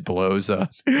head blows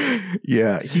up.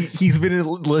 Yeah, he's been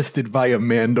enlisted by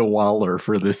Amanda Waller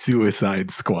for the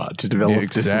Suicide Squad to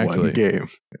develop this one game.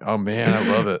 Oh man, I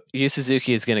love it. Yu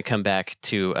Suzuki is going to come back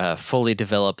to fully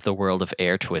develop the world of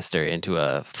Air Twister into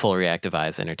a full Reactive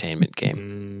Eyes entertainment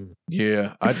game.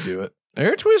 Yeah, I'd do it.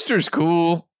 Air Twister's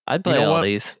cool. I'd play all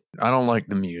these. I don't like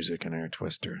the music in Air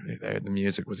Twister. The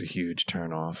music was a huge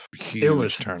turnoff. It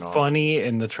was funny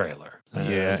in the trailer.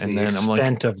 Yeah, and then I'm like,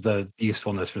 extent of the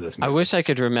usefulness for this music. I wish I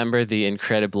could remember the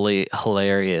incredibly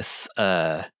hilarious.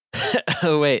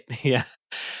 Oh wait, yeah.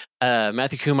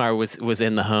 Matthew Kumar was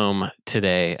in the home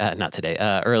today. Not today.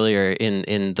 Earlier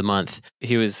in the month,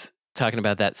 he was talking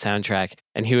about that soundtrack,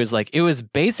 and he was like, "It was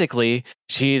basically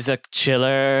she's a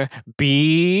chiller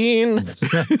bean."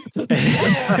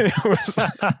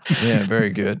 Yeah, very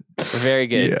good,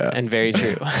 and very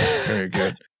true. Very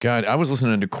good. God, I was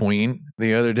listening to Queen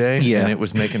the other day, and it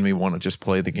was making me want to just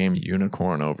play the game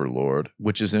Unicorn Overlord,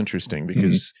 which is interesting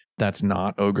because that's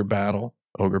not Ogre Battle,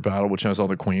 which has all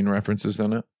the Queen references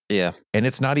in it. Yeah. And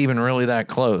it's not even really that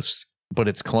close, but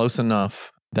it's close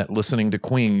enough that listening to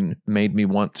Queen made me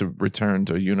want to return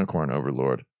to Unicorn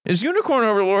Overlord. Is Unicorn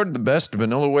Overlord the best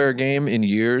Vanillaware game in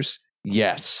years?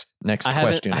 Yes. Next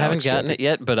question. I haven't gotten it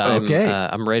yet, but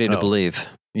I'm ready to believe.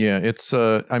 Yeah, it's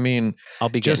I mean, I'll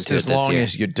be just as long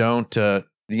as you don't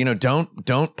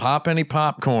don't pop any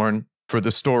popcorn for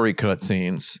the story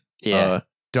cutscenes. Yeah.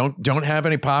 Don't have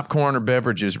any popcorn or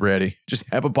beverages ready. Just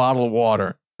have a bottle of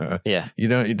water. You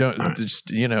don't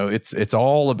just it's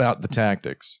all about the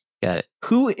tactics. Got it.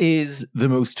 Who is the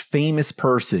most famous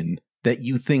person that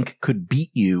you think could beat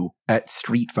you at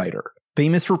Street Fighter?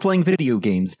 Famous for playing video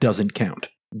games doesn't count.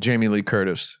 Jamie Lee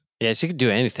Curtis. Yeah, she could do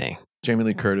anything. Jamie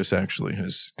Lee Curtis actually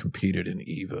has competed in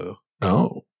EVO.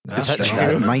 Oh,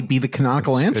 that might be the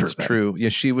canonical answer. It's true. Yeah,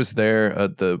 she was there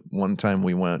at the one time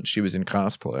we went. She was in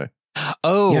cosplay.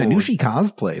 Oh, yeah, I knew she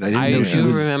cosplayed. I didn't know she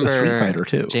was a Street Fighter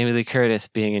too. Jamie Lee Curtis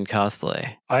being in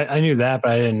cosplay. I knew that,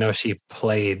 but I didn't know she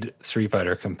played Street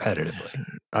Fighter competitively.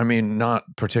 I mean, not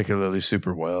particularly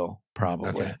super well, probably.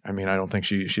 Okay. I mean, I don't think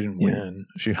she didn't win.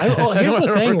 Here's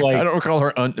the thing: I don't recall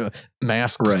her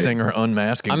masked singer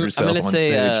unmasking herself on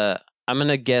stage. I'm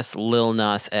gonna guess Lil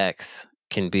Nas X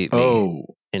can beat me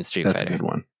in Street Fighter. That's a good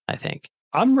one. I think.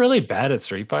 I'm really bad at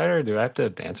Street Fighter. Do I have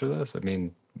to answer this? I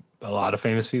mean, a lot of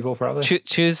famous people probably.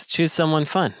 Choose someone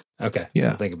fun. Okay.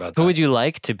 Yeah. I'll think about that. Who would you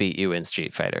like to beat you in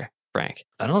Street Fighter, Frank?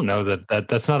 I don't know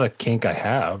that's not a kink I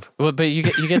have. Well, but you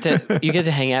get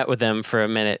to hang out with them for a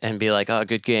minute and be like, "Oh,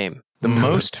 good game." The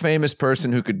most famous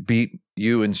person who could beat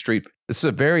you in Street. This is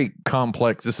a very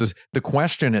complex. This is the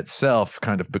question itself.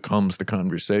 Kind of becomes the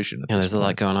conversation. There's a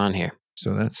lot going on here.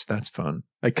 So that's fun.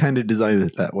 I kind of designed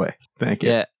it that way. Thank you.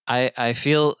 Yeah, I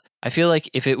feel like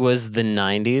if it was the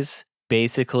 90s,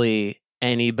 basically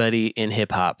anybody in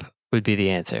hip hop would be the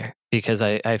answer, because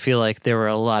I feel like there were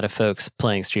a lot of folks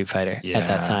playing Street Fighter at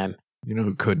that time. You know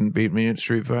who couldn't beat me at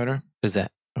Street Fighter? Who's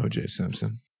that? O.J.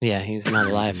 Simpson. Yeah, he's not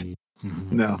alive.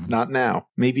 No, not now.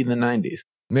 Maybe in the 90s.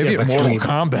 Maybe Yeah, at but Mortal can we-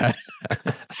 Kombat.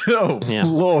 Oh, Yeah.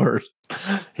 Lord.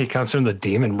 He comes from the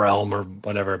demon realm or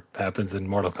whatever happens in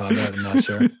Mortal Kombat. I'm not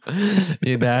sure.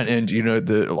 Yeah, that and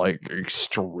the like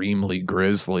extremely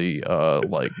grisly,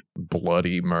 like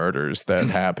bloody murders that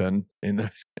happen in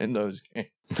those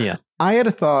games. I had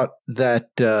a thought that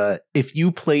if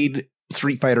you played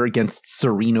Street Fighter against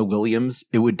Serena Williams,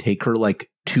 it would take her like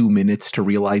 2 minutes to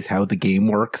realize how the game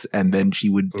works, and then she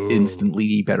would Ooh. instantly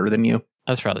be better than you.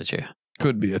 That's probably true.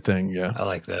 Could be a thing, yeah. I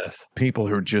like this. People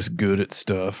who are just good at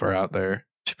stuff are out there.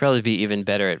 Should probably be even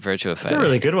better at Virtua It's Fighter. a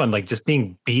really good one. Like just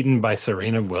being beaten by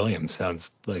Serena Williams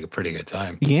sounds like a pretty good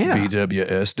time. Yeah.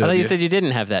 BWSW. I thought you said you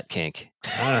didn't have that kink.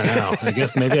 I don't know. I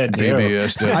guess maybe I do.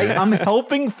 BBSW. I'm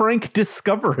helping Frank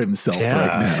discover himself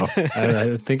right now.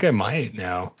 I think I might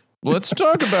now. Let's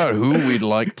talk about who we'd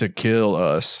like to kill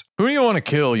us. Who do you want to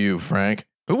kill, you, Frank?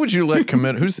 Who would you let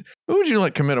commit? Who would you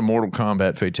let commit a Mortal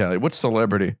Kombat fatality? What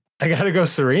celebrity? I gotta go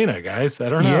Serena, guys. I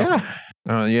don't know.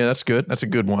 Yeah. Yeah, that's good. That's a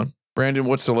good one. Brandon,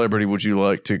 what celebrity would you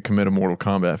like to commit a Mortal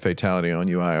Kombat fatality on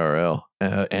you IRL,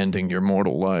 ending your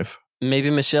mortal life? Maybe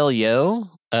Michelle Yeoh,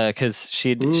 because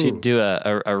she'd Ooh. do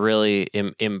a really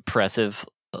impressive,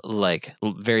 like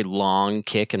very long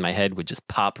kick, and my head would just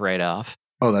pop right off.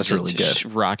 Oh, that's just really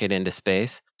good. rocket into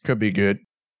space. Could be good.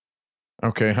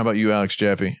 Okay, how about you, Alex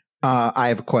Jaffe? I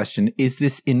have a question. Is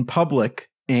this in public,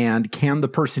 and can the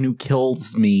person who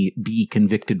kills me be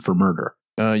convicted for murder?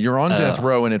 You're on death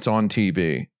row and it's on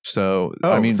TV. So,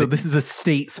 Oh, I mean, so this is a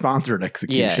state-sponsored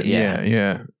execution.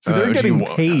 yeah. So they're do getting you-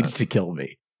 paid to kill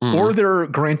me. Mhm. Or they're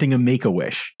granting a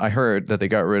make-a-wish. I heard that they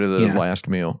got rid of the Yeah. last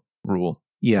meal rule.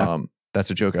 Yeah. That's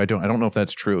a joke. I don't know if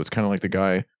that's true. It's kind of like the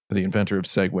guy, the inventor of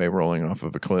Segway rolling off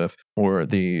of a cliff, or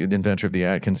the inventor of the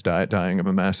Atkins diet dying of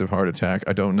a massive heart attack.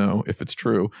 I don't know if it's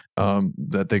true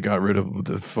that they got rid of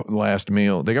the last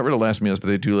meal. They got rid of last meals, but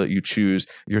they do let you choose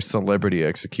your celebrity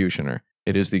executioner.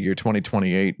 It is the year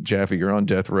 2028. Jaffe, you're on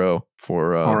death row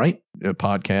for All right.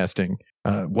 podcasting.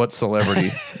 What celebrity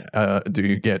do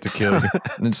you get to kill?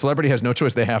 And celebrity has no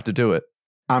choice. They have to do it.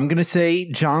 I'm going to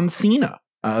say John Cena.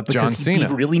 Because John he'd Cena.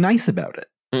 be really nice about it.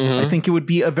 Mhm. I think it would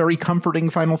be a very comforting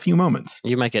final few moments.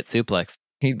 You might get suplexed.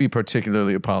 He'd be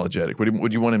particularly apologetic.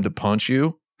 Would you want him to punch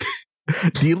you?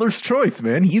 Dealer's choice,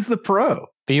 man. He's the pro.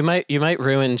 But you might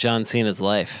ruin John Cena's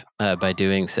life by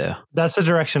doing so. That's the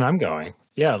direction I'm going.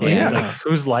 Yeah, like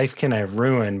whose life can I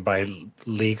ruin by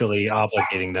legally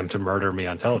obligating them to murder me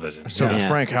on television? So, Yeah.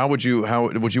 Frank, how would you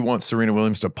want Serena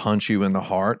Williams to punch you in the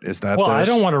heart? Is that Well, I this?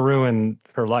 don't want to ruin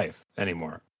her life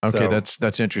anymore. Okay, So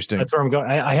that's interesting. that's where I'm going.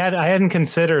 I hadn't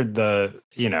considered the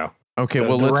Okay, the,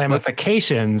 well the let's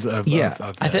ramifications of Yeah.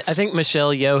 I this. think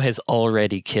Michelle Yeoh has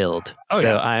already killed. Oh,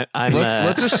 so yeah.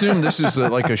 let's assume this is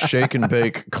like a shake and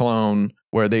bake clone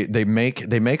where they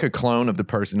make a clone of the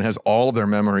person, has all of their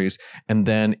memories, and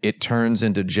then it turns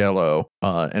into Jello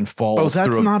and falls Oh, that's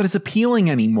through. not as appealing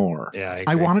anymore. Yeah,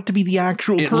 I want it to be the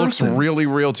actual It person. looks really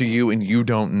real to you, and you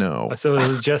don't know. So it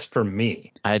was just for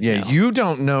me. Yeah, you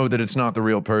don't know that it's not the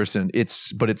real person.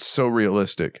 But it's so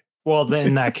realistic. Well, then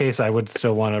in that case, I would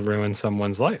still want to ruin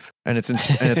someone's life. And it's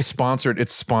sponsored.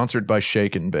 It's sponsored by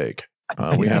Shake and Bake.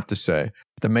 We have to say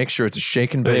to make sure it's a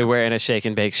Shake and Are they Bake, wearing a shake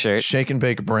and bake shirt? Shake and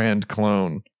Bake brand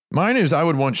clone. Mine is I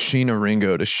would want Sheena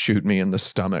Ringo to shoot me in the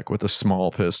stomach with a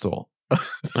small pistol. All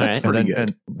right.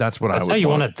 And that's what That's I how would you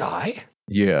want. want to die?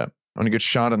 Yeah, I'm gonna get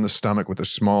shot in the stomach with a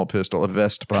small pistol, a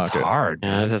vest That's pocket. hard.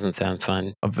 Yeah, that doesn't sound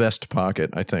fun. A vest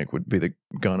pocket, I think, would be the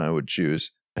gun I would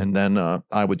choose, and then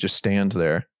I would just stand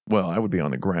there. Well, I would be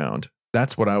on the ground.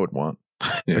 That's what I would want.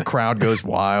 Yeah. The crowd goes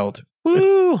wild.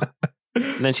 Woo!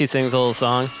 And then she sings a little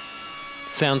song.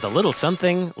 Sounds a little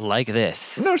something like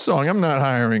this. No song. I'm not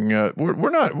hiring. We're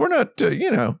not.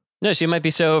 No, she might be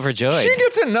so overjoyed. She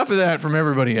gets enough of that from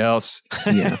everybody else.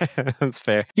 Yeah. That's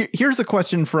fair. Here's a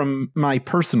question from my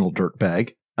personal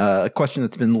dirtbag. A question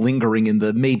that's been lingering in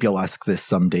the maybe I'll ask this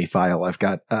someday file I've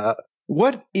got.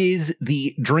 What is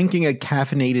the drinking a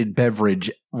caffeinated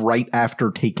beverage right after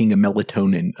taking a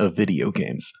melatonin of video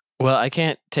games? Well, I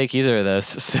can't take either of those,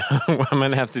 so I'm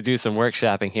going to have to do some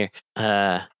workshopping here.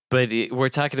 But we're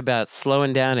talking about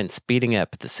slowing down and speeding up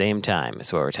at the same time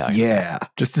is what we're talking about. Yeah,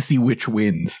 just to see which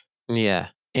wins. Yeah.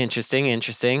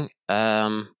 Interesting.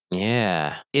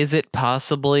 Yeah. Is it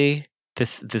possibly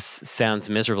this sounds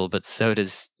miserable, but so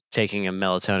does taking a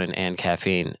melatonin and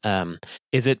caffeine.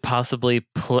 Is it possibly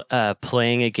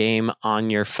playing a game on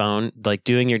your phone, like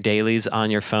doing your dailies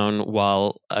on your phone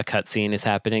while a cutscene is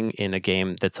happening in a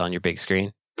game that's on your big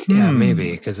screen? Yeah,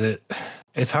 maybe, because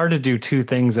it's hard to do two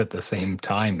things at the same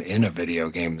time in a video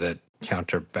game that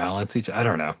counterbalance each. I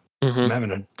don't know. I'm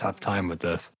having a tough time with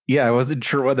this. Yeah, I wasn't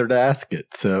sure whether to ask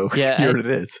it, so here it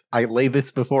is. I lay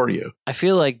this before you. I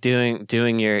feel like doing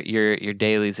your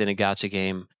dailies in a gacha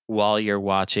game while you're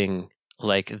watching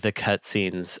like the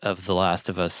cutscenes of The Last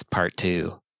of Us Part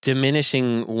 2,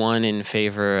 diminishing one in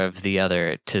favor of the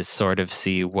other to sort of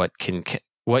see what can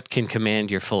command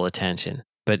your full attention.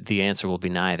 But the answer will be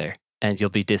neither, and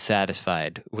you'll be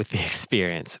dissatisfied with the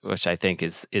experience, which I think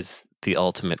is the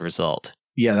ultimate result.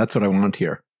 Yeah, that's what I want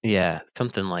here. Yeah,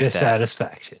 something like that.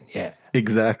 Dissatisfaction. Yeah,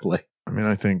 exactly. I mean,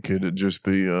 I think it'd just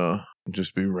be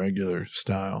regular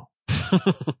style.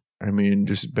 I mean,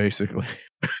 just basically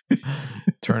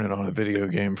turn it on a video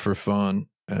game for fun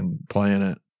and playing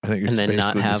it. I think it's and then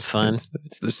not have fun.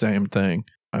 It's the same thing.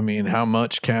 I mean, how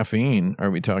much caffeine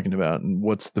are we talking about, and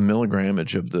what's the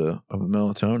milligrammage of the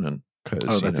melatonin?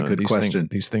 Because that's a good question.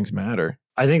 These things matter.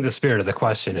 I think the spirit of the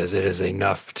question is: it is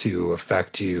enough to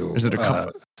affect you. Is it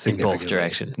in both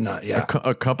directions? Not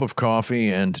a cup of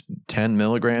coffee and 10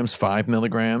 milligrams, 5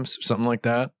 milligrams, something like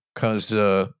that. Because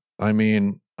I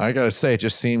mean, I gotta say, it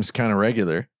just seems kind of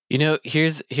regular. You know,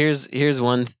 here's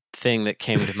one thing that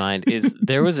came to mind is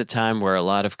there was a time where a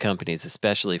lot of companies,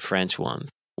 especially French ones,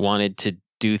 wanted to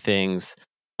do things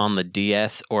on the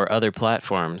DS or other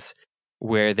platforms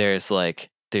where there's like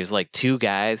two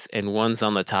guys and one's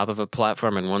on the top of a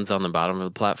platform and one's on the bottom of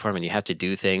the platform, and you have to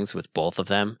do things with both of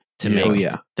them to make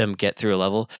them get through a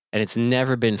level. And it's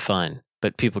never been fun,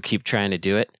 but people keep trying to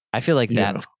do it. I feel like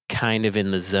that's kind of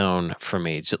in the zone for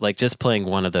me, like just playing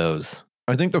one of those.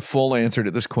 I think the full answer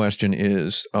to this question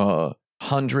is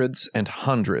hundreds and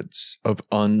hundreds of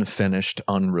unfinished,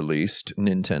 unreleased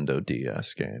Nintendo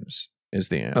DS games is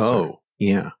the answer. Oh,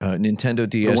 yeah. Nintendo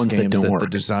DS games that the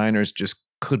designers just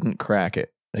couldn't crack it.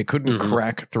 They couldn't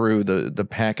crack through the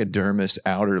pachydermis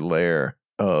outer layer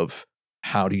of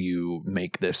how do you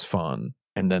make this fun,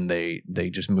 and then they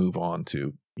just move on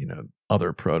to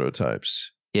other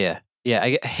prototypes. Yeah.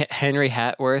 Henry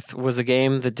Hatworth was a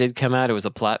game that did come out. It was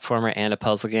a platformer and a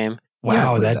puzzle game.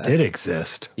 Wow, that did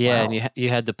exist. Yeah, wow. And you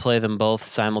had to play them both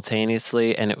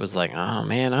simultaneously, and it was like, oh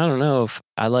man, I don't know if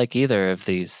I like either of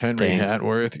these Henry things.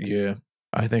 Hatworth, yeah.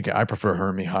 I think I prefer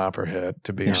Hermie Hopperhead,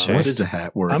 to be honest. What is a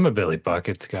Hatworth? I'm a Billy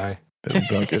Buckets guy. Billy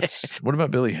Buckets. What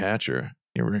about Billy Hatcher?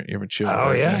 You ever chill?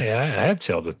 Oh yeah, I have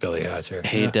chilled with Billy Hatcher.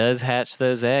 He does hatch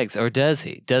those eggs, or does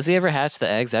he? Does he ever hatch the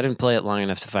eggs? I didn't play it long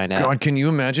enough to find out. God, can you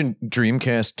imagine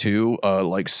Dreamcast 2,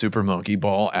 like Super Monkey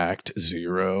Ball Act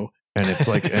 0, and it's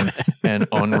like an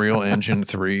Unreal Engine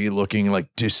 3 looking like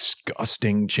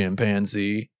disgusting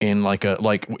chimpanzee in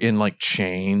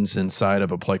chains inside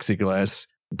of a plexiglass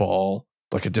ball.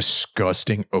 Like a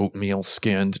disgusting oatmeal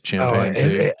skinned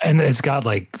chimpanzee. Oh, and it's got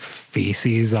like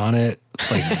feces on it,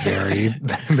 like very,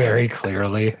 very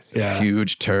clearly. Yeah.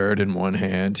 Huge turd in one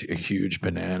hand, a huge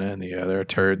banana in the other, a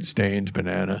turd stained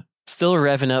banana. Still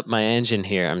revving up my engine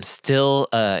here. I'm still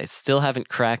haven't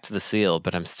cracked the seal,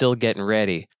 but I'm still getting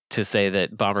ready to say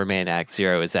that Bomberman Act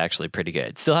Zero is actually pretty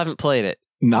good. Still haven't played it.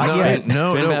 Not yet.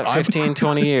 No, about 15,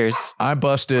 20 years. I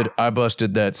busted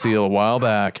that seal a while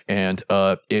back, and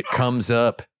it comes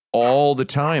up all the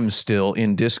time still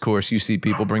in discourse. You see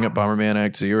people bring up Bomberman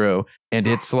Act Zero, and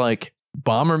it's like,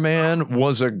 Bomberman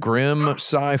was a grim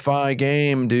sci-fi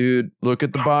game, dude. Look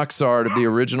at the box art of the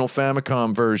original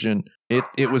Famicom version.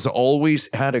 It was always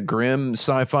had a grim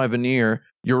sci-fi veneer.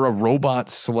 You're a robot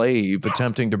slave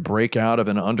attempting to break out of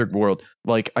an underworld.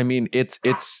 Like, I mean, it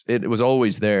was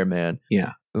always there, man.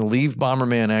 Yeah. Leave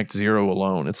Bomberman Act Zero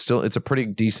alone. It's a pretty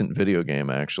decent video game,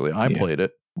 actually. I played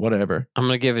it. Whatever. I'm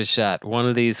gonna give it a shot. One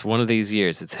of these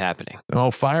years, it's happening.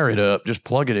 Oh, fire it up. Just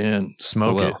plug it in.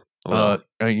 Smoke it.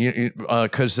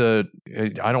 Because I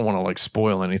don't want to like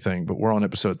spoil anything, but we're on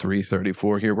episode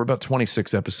 334 here. We're about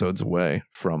 26 episodes away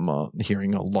from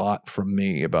hearing a lot from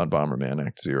me about Bomberman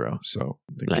Act Zero. So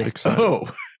get excited. Oh,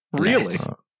 really? Nice.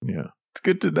 Yeah, it's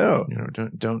good to know.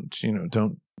 Don't.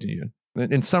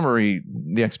 In summary,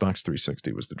 the Xbox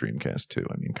 360 was the Dreamcast too.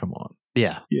 I mean, come on.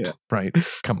 Yeah. Right.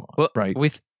 Come on. Well, right.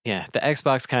 The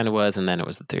Xbox kind of was, and then it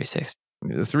was the 360.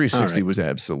 The 360 was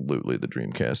absolutely the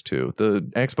Dreamcast 2. The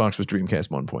Xbox was Dreamcast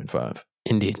 1.5.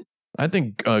 Indeed. I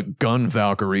think Gun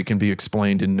Valkyrie can be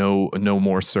explained in no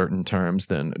more certain terms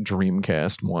than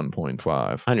Dreamcast 1.5.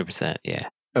 100%, yeah.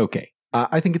 Okay.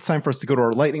 I think it's time for us to go to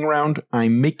our lightning round.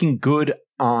 I'm making good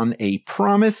on a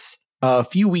promise. A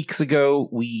few weeks ago,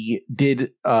 we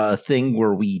did a thing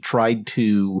where we tried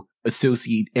to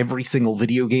associate every single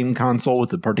video game console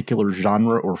with a particular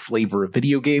genre or flavor of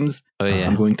video games. Oh, yeah.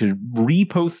 I'm going to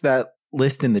repost that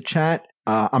list in the chat.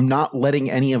 I'm not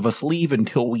letting any of us leave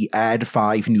until we add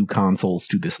 5 new consoles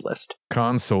to this list.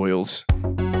 Consoles.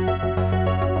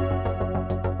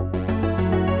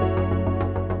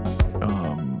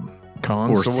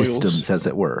 Consoles? or systems, as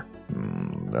it were.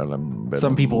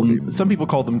 Some people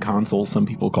call them consoles. Some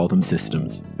people call them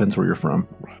systems. Depends where you're from.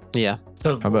 Yeah.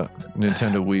 So How about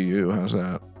Nintendo Wii U? How's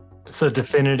that? So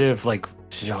definitive like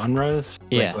genres?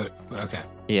 Yeah. Okay.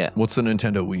 Yeah. What's the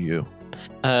Nintendo Wii U?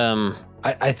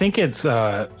 I think it's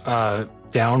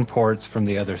down ports from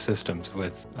the other systems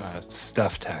with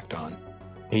stuff tacked on.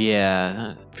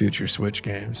 Yeah. Future Switch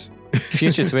games.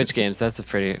 Future Switch games. That's a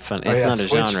pretty fun. It's not a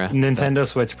genre. Nintendo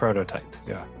Switch prototypes.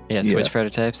 Yeah. Yeah, Switch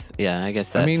prototypes. Yeah, I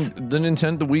guess that's. I mean,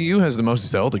 the Wii U has the most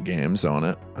Zelda games on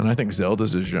it, and I think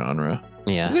Zelda's a genre.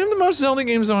 yeah. Does it have the most Zelda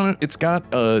games on it? It's got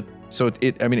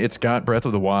it's got Breath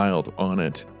of the Wild on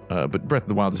it, but Breath of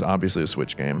the Wild is obviously a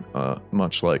Switch game,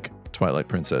 much like Twilight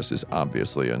Princess is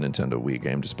obviously a Nintendo Wii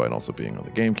game, despite also being on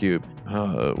the GameCube.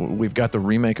 We've got the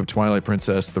remake of Twilight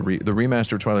Princess, the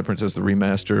remaster of Twilight Princess, the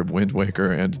remaster of Wind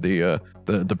Waker, and the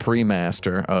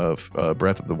pre-master of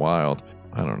Breath of the Wild.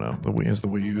 I don't know. The Wii is the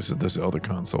Wii U, the Zelda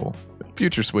console.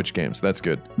 Future Switch games. That's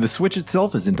good. The Switch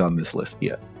itself isn't on this list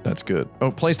yet. That's good.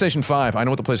 Oh, PlayStation 5. I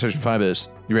know what the PlayStation 5 is.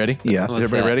 You ready? Yeah. What's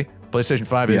Is everybody that? ready? PlayStation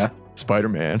 5 is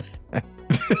Spider-Man.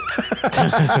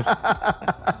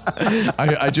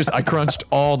 I crunched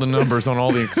all the numbers on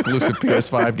all the exclusive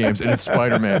PS5 games, and it's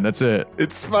Spider-Man. That's it.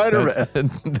 It's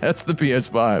Spider-Man. That's the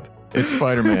PS5. It's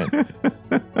Spider-Man.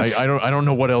 I don't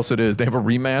know what else it is. They have a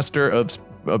remaster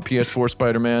of PS4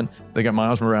 Spider-Man. They got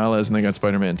Miles Morales, and they got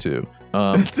Spider-Man 2.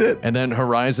 That's it. And then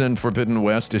Horizon Forbidden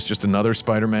West is just another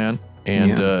Spider-Man.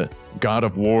 And God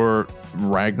of War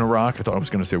Ragnarok. I thought I was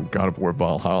going to say God of War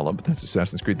Valhalla, but that's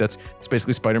Assassin's Creed. It's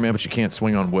basically Spider-Man, but you can't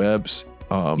swing on webs.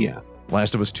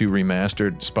 Last of Us 2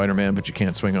 remastered Spider-Man, but you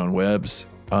can't swing on webs.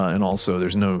 And also,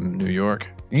 there's no New York.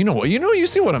 You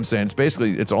see what I'm saying?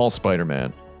 It's all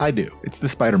Spider-Man. I do. It's the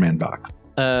Spider-Man box.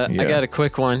 I got a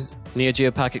quick one. Neo Geo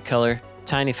Pocket Color,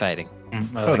 Tiny Fighting.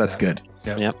 That's good.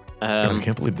 Yep. God, I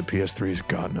can't believe the PS3's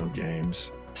got no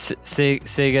games.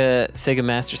 Sega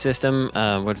Master System.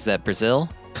 What is that? Brazil?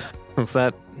 Is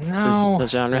that the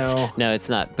genre? No, it's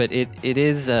not. But it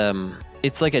is.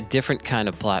 It's like a different kind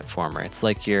of platformer. It's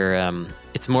like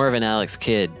it's more of an Alex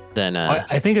Kidd than.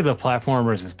 I think of the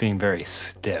platformers as being very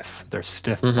stiff. They're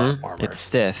stiff platformers. It's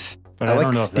stiff. But I I like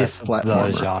don't know if stiff that's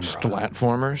platformer. the genre.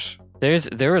 Platformers?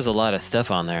 There was a lot of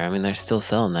stuff on there. I mean, they're still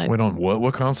selling that. Wait, on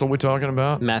what console are we talking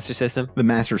about? Master System The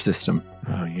Master System.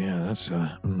 Oh yeah, that's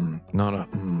not a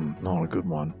good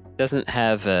one. doesn't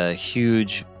have a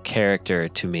huge character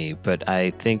to me, but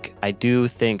I do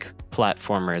think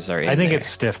platformers are in I think there. it's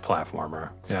stiff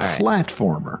platformer. Yeah.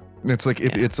 Slatformer. It's like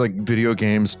it's like video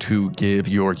games to give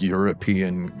your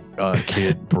European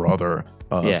kid brother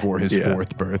for his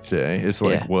 4th birthday. It's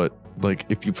like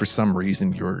if you for some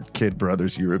reason your kid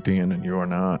brother's European and you're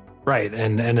not. Right,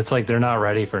 and it's like they're not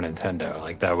ready for Nintendo.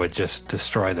 Like that would just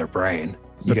destroy their brain.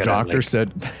 The doctor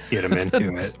said get him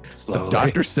into it slowly. The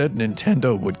doctor said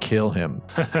Nintendo would kill him,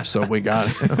 so we got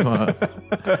him.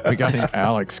 We got him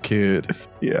Alex Kidd.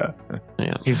 Yeah.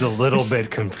 He's a little bit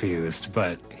confused,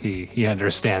 but he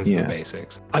understands the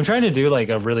basics. I'm trying to do like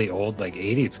a really old like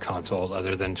 80s console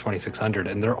other than 2600,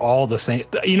 and they're all the same.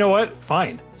 You know what?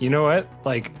 Fine. You know what?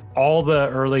 Like all the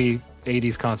early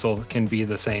 80s console can be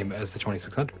the same as the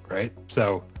 2600, right?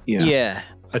 So yeah.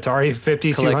 Atari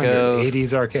 5200, Coleco.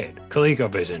 80s arcade.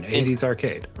 ColecoVision, 80s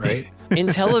arcade, right?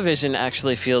 Intellivision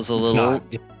actually feels a little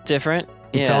different.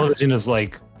 Yeah. Television is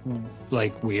like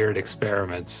weird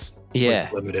experiments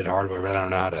with limited hardware, but I don't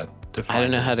know how to define. I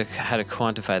don't know how to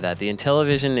quantify that. The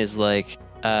Intellivision is like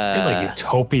like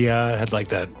Utopia had like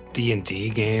that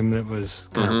D&D game that was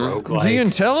kind of roguelike. The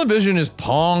Intellivision is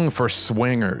Pong for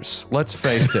swingers. Let's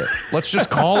face it. Let's just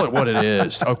call it what it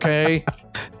is, okay?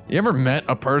 You ever met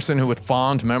a person who with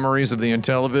fond memories of the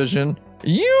Intellivision?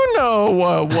 You know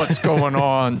what's going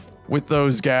on with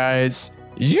those guys.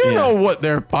 You know what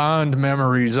their fond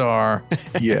memories are.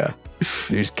 Yeah.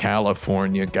 These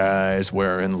California guys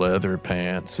wearing leather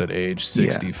pants at age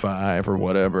 65 or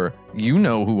whatever. You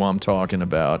know who I'm talking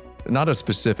about. Not a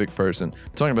specific person.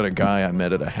 I'm talking about a guy I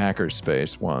met at a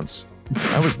hackerspace once.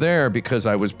 I was there because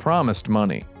I was promised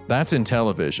money. That's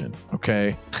Intellivision,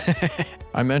 okay?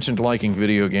 I mentioned liking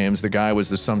video games. The guy was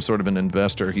some sort of an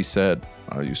investor. He said,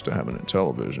 I used to have an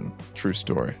Intellivision. True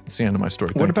story. That's the end of my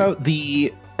story. What about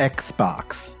the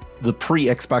Xbox? The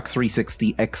pre-Xbox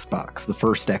 360 Xbox, the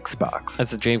first Xbox.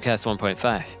 That's a Dreamcast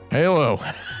 1.5. Halo.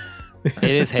 It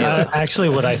is Halo. Actually,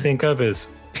 what I think of is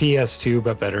PS2,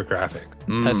 but better graphics.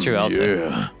 That's true also.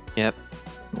 Yeah. Yep.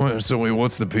 Well, so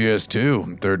what's the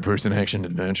PS2? Third-person action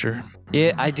adventure?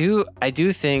 Yeah, I do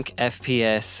think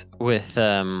FPS with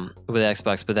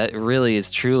Xbox, but that really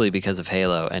is truly because of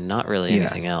Halo and not really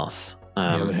anything else.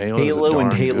 But Halo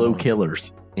and Halo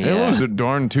Killers. Halo's a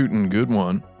darn tootin' good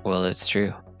one. Well, it's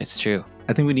true. It's true.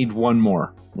 I think we need one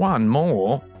more. One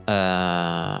more?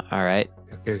 All right.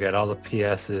 Okay, we got all the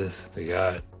PSs. We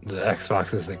got the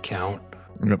Xboxes that count.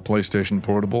 We got PlayStation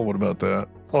Portable. What about that?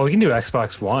 Well, we can do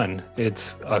Xbox One.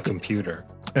 It's a computer.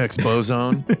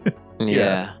 Xbozone?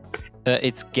 Yeah.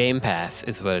 It's Game Pass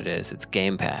is what it is. It's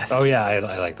Game Pass. Oh, yeah, I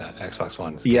like that. Xbox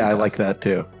One. Yeah, I like that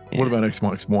too. Yeah. What about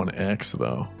Xbox One X,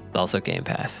 though? It's also Game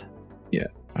Pass.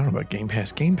 I don't know about Game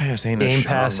Pass. Game Pass ain't Game a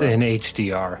Pass genre. in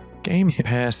HDR. Game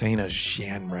Pass ain't a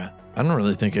genre. I don't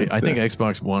really think I think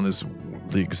Xbox One is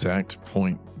the exact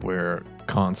point where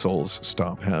consoles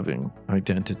stop having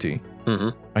identity. Mm-hmm.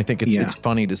 I think it's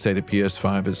funny to say the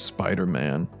PS5 is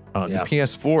Spider-Man. The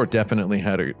PS4 definitely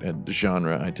had a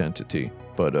genre identity,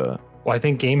 but Well, I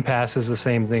think Game Pass is the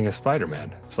same thing as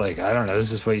Spider-Man. It's like, I don't know, this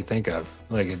is just what you think of.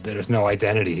 Like, there's no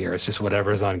identity here. It's just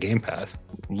whatever's on Game Pass.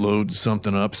 load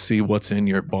something up, see what's in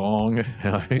your bong.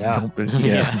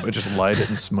 Just light it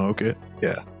and smoke it.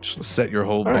 Yeah. Just set your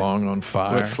whole bong on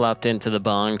fire. What flopped into the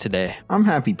bong today? I'm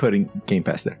happy putting Game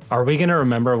Pass there. Are we going to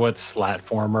remember what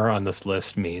Slatformer on this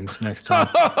list means next time?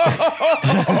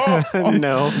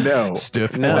 No.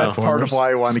 Stiff. No. That's part of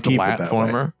why I want to keep it that way.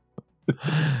 Splatformer.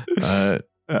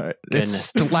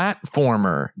 It's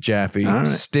Splatformer, Jaffe. All right.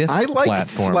 Stiff. I like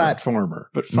platformer. Slatformer,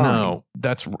 but fine. No,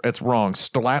 that's wrong.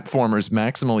 Splatformer is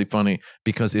maximally funny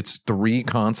because it's 3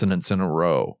 consonants in a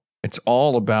row. It's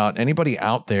all about anybody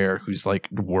out there who's like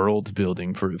world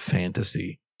building for a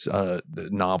fantasy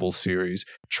novel series.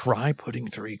 Try putting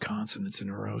 3 consonants in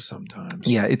a row sometimes.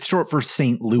 Yeah, it's short for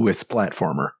St. Louis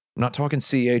Platformer. I'm not talking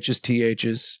CHs,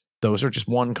 THs. Those are just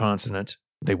one consonant.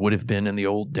 They would have been in the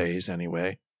old days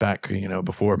anyway. Back,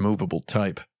 before movable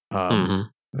type.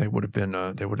 They would have been,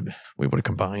 we would have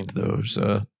combined those.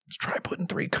 Let's try putting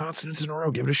 3 consonants in a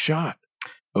row. Give it a shot.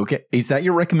 Okay. Is that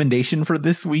your recommendation for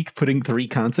this week, putting 3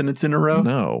 consonants in a row?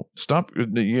 No, stop.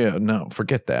 Yeah, no,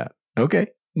 forget that. Okay.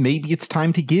 Maybe it's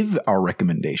time to give our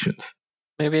recommendations.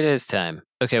 Maybe it is time.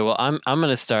 Okay, well, I'm going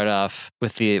to start off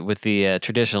with the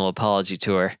traditional apology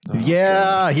tour.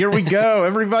 Yeah, here we go.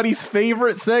 Everybody's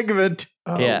favorite segment.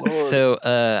 Oh, yeah. Lord. So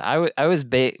I was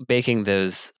baking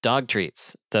those dog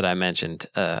treats that I mentioned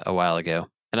a while ago,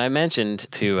 and I mentioned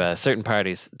to certain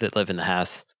parties that live in the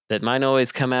house that mine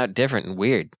always come out different and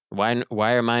weird. Why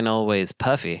are mine always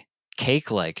puffy,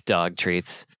 cake-like dog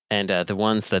treats, and the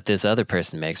ones that this other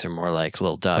person makes are more like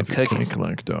little dog cookies,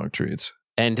 Cake-like dog treats.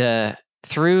 and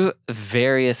through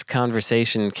various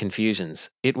conversation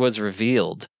confusions, it was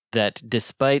revealed that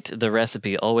despite the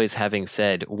recipe always having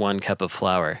said 1 cup of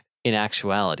flour, in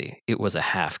actuality, it was a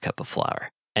half cup of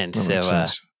flour. And That makes so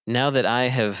sense. now that I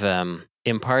have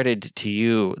imparted to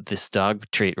you this dog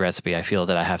treat recipe, I feel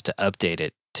that I have to update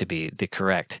it to be the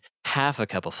correct half a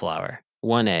cup of flour,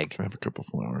 1 egg, Have a cup of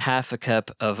flour. half a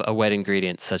cup of a wet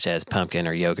ingredient such as pumpkin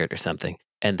or yogurt or something,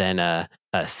 and then a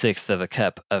 1/6 of a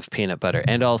cup of peanut butter,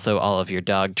 and also all of your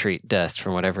dog treat dust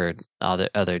from whatever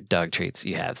other dog treats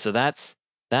you have. So that's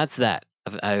that.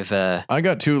 I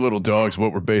got 2 little dogs,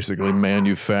 what were basically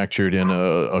manufactured in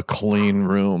a clean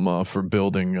room for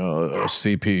building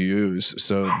CPUs,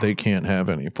 so they can't have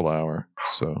any flour.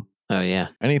 So Oh yeah,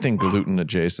 anything gluten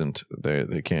adjacent,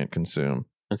 they can't consume.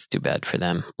 that's too bad for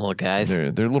them, little guys.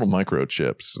 They're little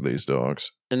microchips, these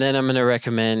dogs. And then I'm going to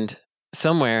recommend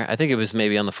somewhere, I think it was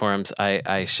maybe on the forums,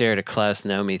 I shared a Klaus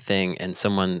Nomi thing, and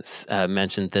someone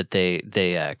mentioned that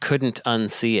they couldn't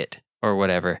unsee it or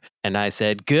whatever. And I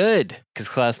said, good, because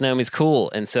Klaus Nomi's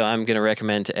cool. And so I'm going to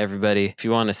recommend to everybody, if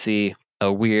you want to see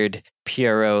a weird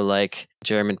Pierrot-like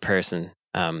German person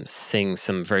sing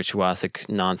some virtuosic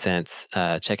nonsense,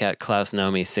 check out Klaus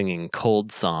Nomi singing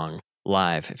Cold Song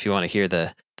live. If you want to hear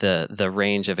the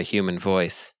range of a human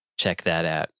voice, check that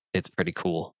out. It's pretty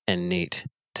cool and neat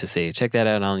to see. Check that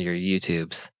out on your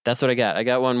YouTubes. That's what I got. I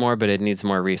got one more, but it needs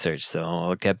more research. So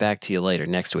I'll get back to you later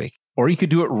next week. Or you could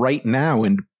do it right now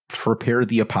and prepare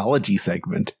the apology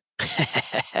segment.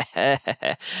 I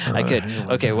could.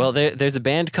 Okay, well, there's a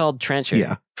band called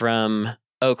Trencher from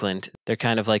Oakland. They're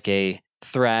kind of like a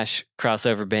thrash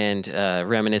crossover band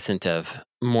reminiscent of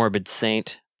Morbid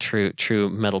Saint. True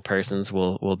metal persons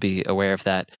will be aware of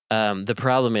that. The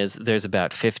problem is there's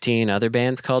about 15 other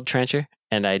bands called Trencher,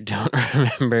 and I don't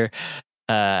remember.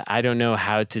 I don't know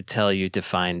how to tell you to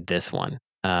find this one.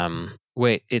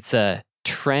 Wait, it's a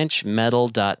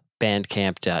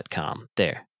trenchmetal.bandcamp.com.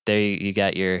 There you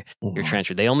got your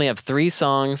Trencher. They only have 3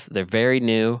 songs. They're very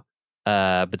new,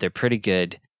 but they're pretty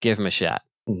good. Give them a shot.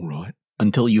 All right.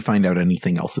 Until you find out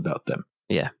anything else about them.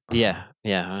 Yeah.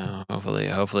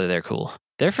 Hopefully they're cool.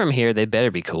 They're from here. They better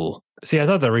be cool. See, I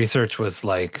thought the research was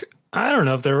like, I don't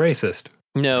know if they're racist.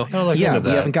 No, Yeah,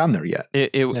 we haven't gotten there yet.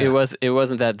 it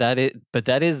wasn't that. But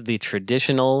that is the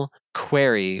traditional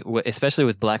query, especially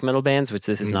with black metal bands, which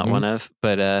this is not one of.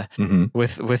 But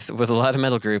with a lot of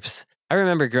metal groups, I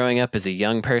remember growing up as a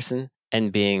young person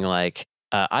and being like,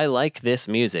 I like this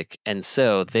music, and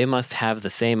so they must have the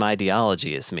same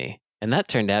ideology as me. And that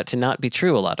turned out to not be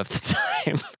true a lot of the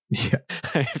time. Yeah,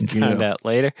 I found out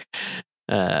later.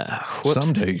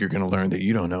 Someday you're going to learn that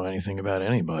you don't know anything about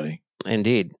anybody.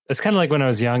 Indeed. It's kind of like when I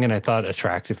was young and I thought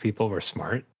attractive people were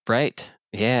smart. Right.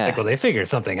 Yeah. Like, well, they figured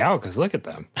something out because look at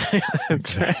them.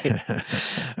 That's right.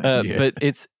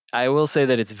 But I will say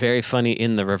that it's very funny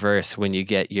in the reverse when you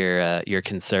get your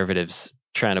conservatives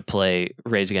trying to play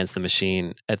Rage Against the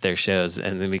Machine at their shows,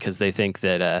 and then because they think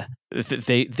that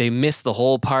they miss the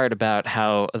whole part about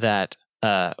how that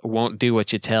won't do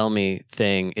what you tell me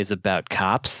thing is about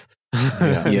cops.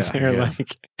 They're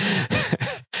like,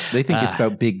 they think it's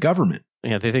about big government.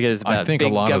 Yeah, they think it's about. I think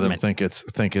big a lot government. of them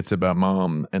think it's about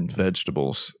mom and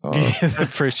vegetables.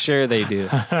 For sure, they do.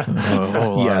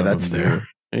 Yeah, that's fair.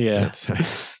 Yeah,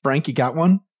 Frank, you got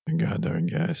one? God darn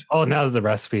guys. Oh, now that the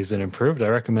recipe's been improved, I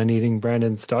recommend eating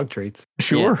Brandon's dog treats.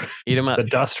 Sure. Yeah, eat them up. The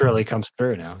dust really comes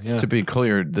through now. Yeah. To be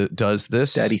clear, does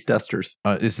this Daddy's Dusters.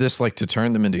 is this like to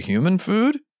turn them into human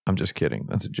food? I'm just kidding.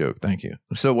 That's a joke. Thank you.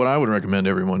 So what I would recommend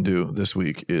everyone do this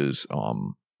week is,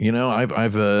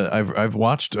 I've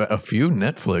watched a few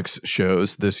Netflix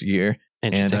shows this year,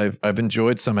 and I've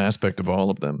enjoyed some aspect of all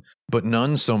of them, but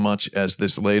none so much as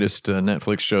this latest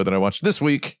Netflix show that I watched this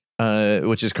week,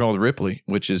 which is called Ripley,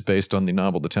 which is based on the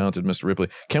novel The Talented Mr. Ripley.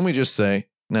 Can we just say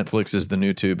Netflix is the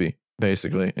new Tubi,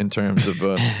 basically, in terms of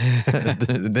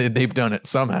they've done it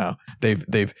somehow.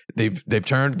 They've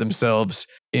turned themselves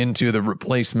into the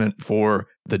replacement for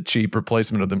the cheap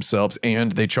replacement of themselves,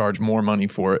 and they charge more money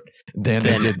for it than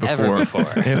they did before.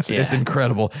 It's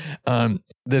incredible.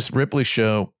 This Ripley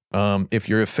show, if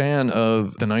you're a fan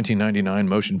of the 1999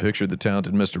 motion picture The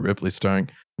Talented Mr. Ripley starring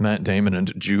Matt Damon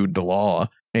and Jude Law,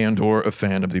 and or a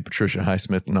fan of the Patricia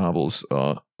Highsmith novels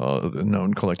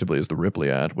known collectively as the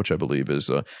Ripley Ad, which I believe is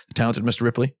The Talented Mr.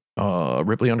 Ripley,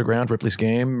 Ripley Underground, Ripley's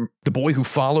Game, The Boy Who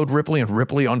Followed Ripley, and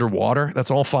Ripley Underwater. That's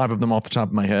all 5 of them off the top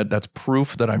of my head. That's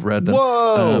proof that I've read them.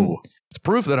 Whoa! It's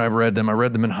proof that I've read them. I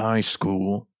read them in high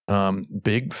school.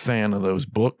 Big fan of those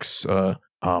books.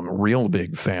 Real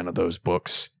big fan of those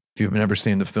books. If you've never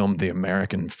seen the film The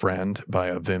American Friend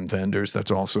by Wim Wenders,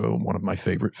 that's also one of my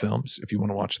favorite films, if you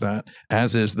want to watch that.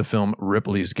 As is the film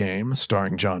Ripley's Game,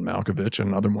 starring John Malkovich,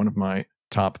 another one of my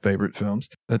top favorite films.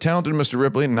 The Talented Mr.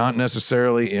 Ripley, not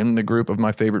necessarily in the group of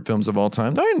my favorite films of all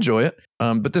time. I enjoy it.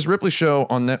 But this Ripley show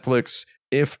on Netflix,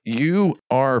 if you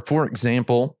are, for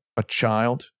example, a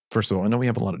child. First of all, I know we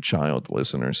have a lot of child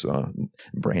listeners,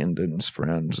 Brandon's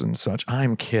friends and such.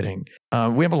 I'm kidding.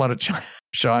 We have a lot of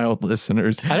child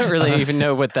listeners. I don't really even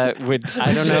know what that would.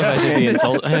 I don't know if I should be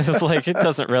insulted. It's just like, it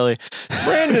doesn't really.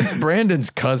 Brandon's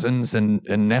cousins and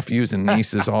nephews and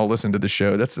nieces all listen to the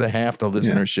show. That's the half the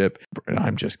listenership. Yeah.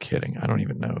 I'm just kidding. I don't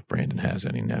even know if Brandon has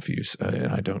any nephews, and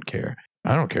I don't care.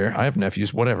 I don't care. I have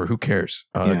nephews. Whatever. Who cares?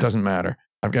 It doesn't matter.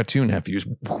 I've got 2 nephews.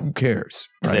 Who cares?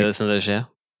 Right? Do they listen to the show?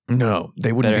 No,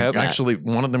 they wouldn't be. Actually,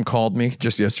 one of them called me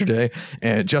just yesterday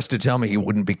just to tell me he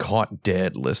wouldn't be caught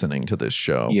dead listening to this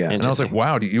show. Yeah. And I was like,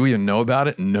 wow, do you even know about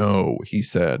it? No, he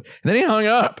said. And then he hung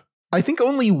up. I think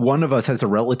only one of us has a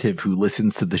relative who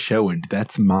listens to the show, and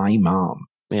that's my mom.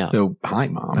 Yeah. So, hi,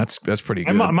 Mom. That's pretty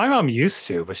good. My mom used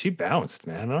to, but she bounced,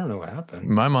 man. I don't know what happened.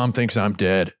 My mom thinks I'm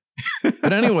dead.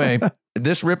 But anyway,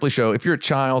 this Ripley show, if you're a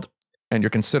child and you're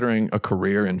considering a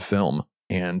career in film,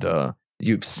 and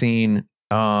you've seen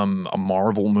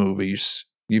Marvel movies,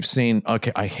 you've seen,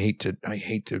 okay, I hate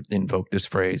to invoke this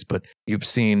phrase, but you've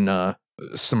seen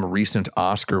some recent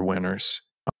Oscar winners.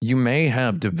 You may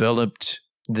have developed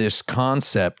this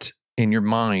concept in your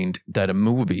mind that a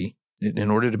movie, in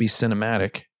order to be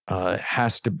cinematic,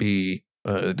 has to be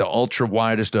the ultra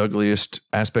widest, ugliest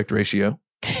aspect ratio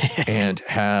and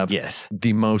have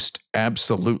the most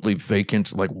absolutely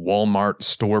vacant, like Walmart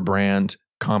store brand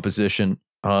composition,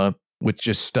 with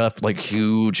just stuff like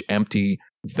huge, empty,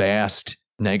 vast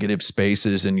negative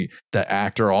spaces, and the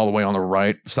actor all the way on the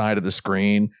right side of the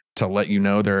screen to let you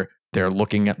know they're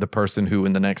looking at the person who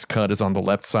in the next cut is on the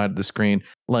left side of the screen.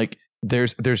 Like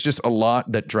there's just a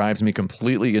lot that drives me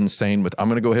completely insane with, I'm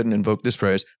going to go ahead and invoke this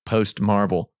phrase,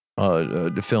 post-Marvel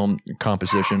film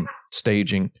composition,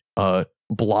 staging,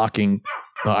 blocking.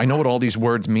 I know what all these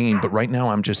words mean, but right now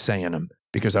I'm just saying them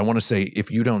because I want to say, if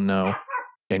you don't know,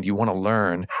 and you want to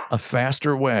learn a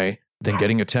faster way than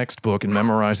getting a textbook and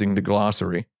memorizing the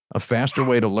glossary, a faster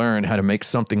way to learn how to make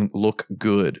something look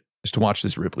good is to watch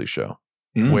this Ripley show,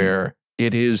 where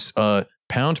it is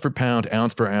pound for pound,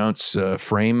 ounce for ounce,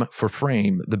 frame for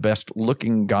frame, the best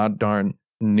looking goddarn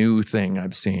new thing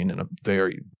I've seen in a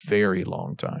very, very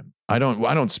long time. I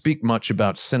don't speak much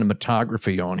about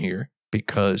cinematography on here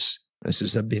because this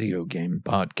is a video game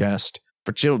podcast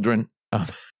for children.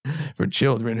 For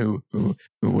children who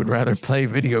would rather play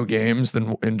video games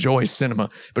than enjoy cinema.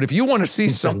 But if you want to see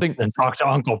something, then talk to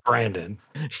Uncle Brandon.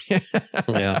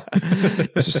 Yeah.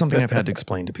 This is something I've had to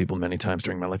explain to people many times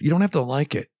during my life. You don't have to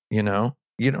like it, you know.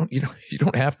 You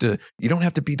don't have to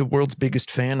be the world's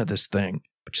biggest fan of this thing,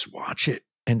 but just watch it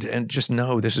and just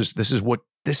know this is what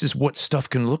stuff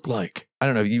can look like. I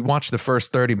don't know. You watch the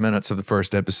first 30 minutes of the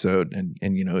first episode,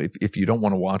 and you know, if you don't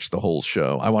want to watch the whole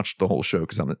show, I watched the whole show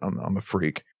because I'm a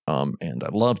freak, and I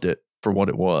loved it for what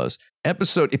it was.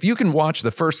 If you can watch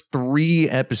the first 3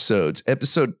 episodes,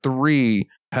 episode 3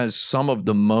 has some of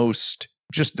the most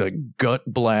just a gut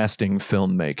blasting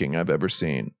filmmaking I've ever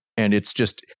seen, and it's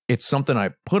something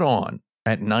I put on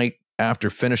at night after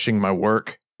finishing my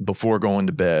work before going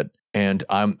to bed, and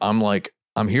I'm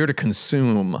here to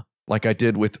consume, like I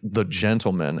did with The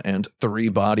Gentleman and 3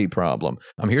 Body Problem.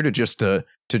 I'm here to just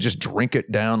drink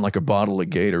it down like a bottle of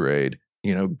Gatorade,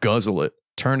 you know, guzzle it,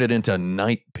 turn it into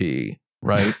night pee,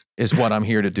 right? Is what I'm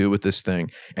here to do with this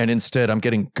thing. And instead, I'm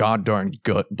getting goddarn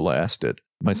gut blasted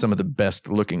by some of the best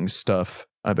looking stuff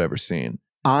I've ever seen.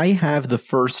 I have the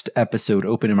first episode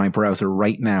open in my browser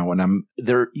right now, and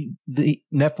the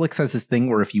Netflix has this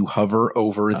thing where if you hover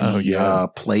over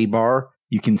the play bar,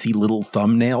 you can see little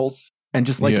thumbnails, and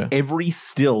just like every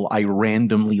still I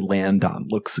randomly land on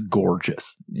looks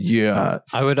gorgeous. Yeah.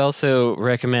 I would also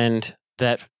recommend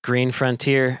that Green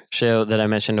Frontier show that I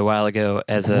mentioned a while ago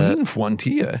as a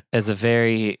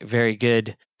very, very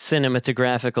good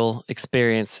cinematographical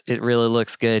experience. It really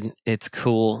looks good. It's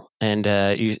cool, and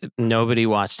nobody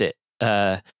watched it.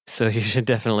 So you should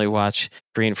definitely watch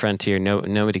Green Frontier.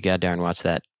 Nobody goddamn watched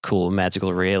that cool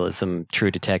magical realism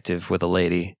True Detective with a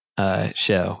lady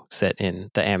show set in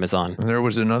the Amazon. And there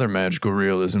was another magical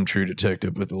realism True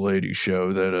Detective with a lady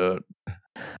show that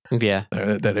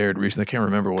that aired recently. I can't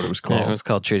remember what it was called. Yeah, it was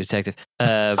called True Detective.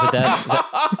 But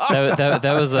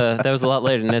that was a lot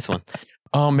later than this one.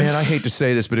 Oh man, I hate to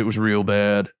say this, but it was real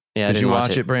bad. Yeah, did you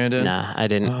watch it, Brandon? Nah, I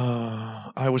didn't.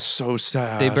 I was so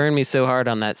sad. They burned me so hard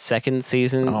on that second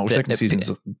season. Oh, second season's.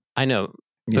 I know.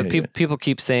 But people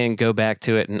keep saying go back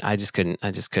to it, and I just couldn't.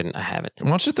 I haven't.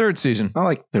 Watch the third season. I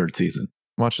like the third season.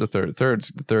 Watch the third.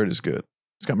 The third is good.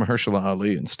 It's got Mahershala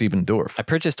Ali and Stephen Dorff. I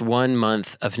purchased 1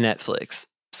 month of Netflix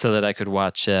so that I could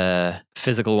watch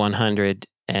Physical 100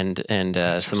 and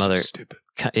some other. Stupid.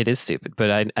 It is stupid,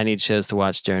 but I need shows to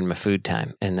watch during my food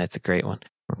time, and that's a great one.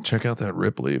 Check out that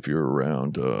Ripley if you're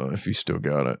around. If you still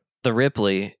got it. The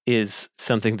Ripley is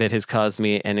something that has caused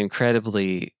me an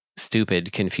incredibly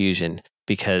stupid confusion,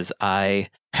 because I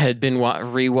had been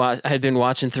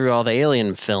watching through all the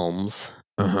Alien films,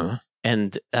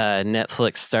 and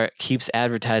Netflix keeps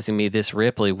advertising me this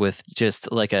Ripley with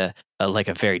just like a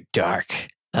very dark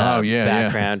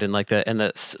background and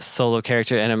the solo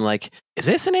character, and I'm like, is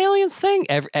this an Aliens thing?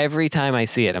 Every time I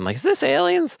see it, I'm like, is this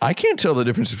Aliens? I can't tell the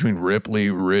difference between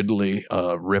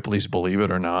Ridley's Believe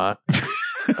It or Not,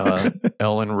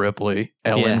 Ellen Ripley,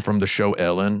 from the show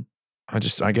Ellen. I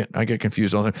get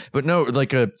confused all the time. But no,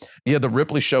 the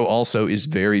Ripley show also is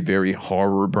very, very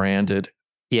horror branded.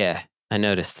 Yeah, I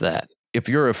noticed that. If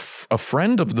you're a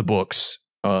friend of the books,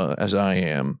 as I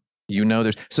am, you know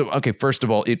there's... So, okay, first of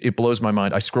all, it blows my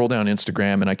mind. I scroll down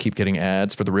Instagram and I keep getting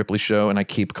ads for the Ripley show, and I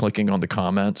keep clicking on the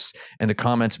comments, and the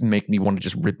comments make me want to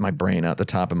just rip my brain out the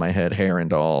top of my head, hair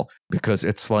and all, because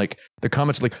it's like, the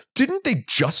comments are like, didn't they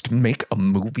just make a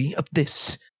movie of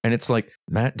this? And it's like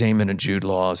Matt Damon and Jude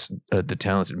Law's The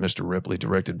Talented Mr. Ripley,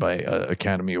 directed by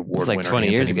Academy Award winner 20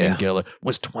 years Anthony ago. Minghella,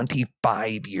 was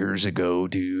 25 years ago,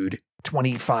 dude.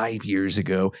 25 years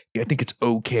ago. I think it's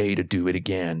okay to do it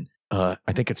again. I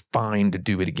think it's fine to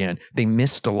do it again. They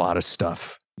missed a lot of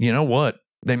stuff. You know what?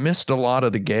 They missed a lot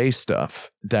of the gay stuff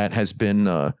that has been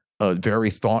very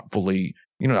thoughtfully,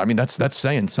 that's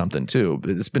saying something too.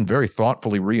 It's been very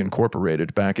thoughtfully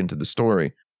reincorporated back into the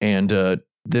story. And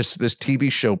this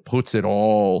TV show puts it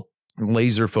all,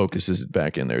 laser focuses it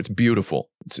back in there. It's beautiful.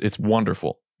 It's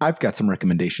wonderful. I've got some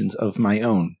recommendations of my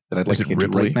own that I'd like to get to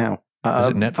right now. Is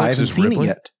it Netflix? I haven't seen Ripley? it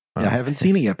yet. I haven't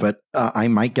seen it yet, but I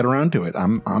might get around to it.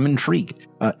 I'm intrigued.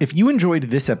 If you enjoyed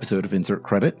this episode of Insert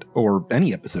Credit, or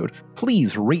any episode,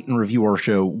 please rate and review our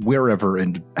show wherever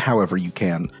and however you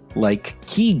can. Like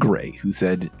Key Gray, who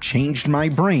said, changed my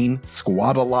brain,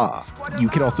 squad-a-la. You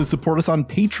can also support us on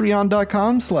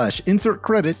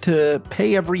patreon.com/insertcredit to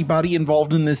pay everybody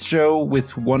involved in this show,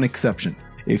 with one exception.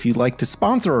 If you'd like to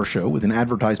sponsor our show with an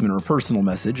advertisement or a personal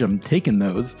message, I'm taking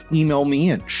those. Email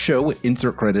me at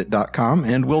show@insertcredit.com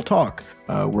and we'll talk.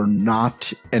 We're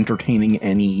not entertaining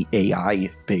any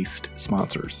AI-based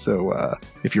sponsors. So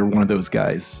if you're one of those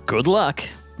guys, Good luck.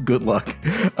 good luck.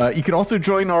 You can also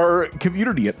join our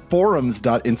community at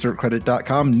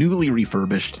forums.insertcredit.com, newly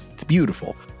refurbished. It's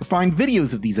beautiful. Find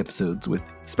videos of these episodes with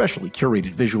specially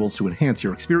curated visuals to enhance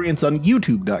your experience on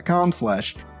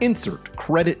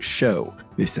youtube.com/insertcreditshow.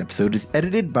 This episode is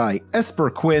edited by Esper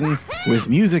Quinn, with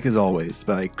music as always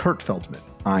by Kurt Feldman.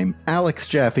 I'm Alex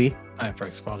Jaffe. I'm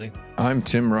Frank Spalding. I'm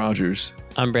Tim Rogers.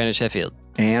 I'm Brandon Sheffield.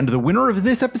 And the winner of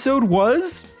this episode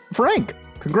was Frank.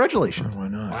 Congratulations. Why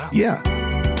not? Wow. Yeah.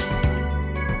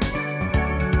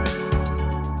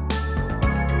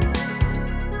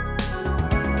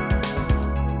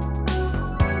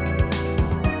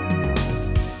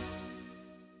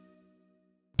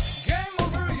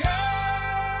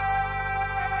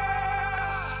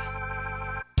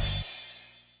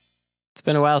 It's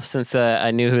been a while since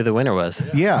I knew who the winner was.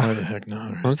 Why Yeah. the heck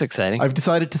not? Well, that's exciting. I've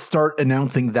decided to start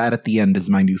announcing that at the end as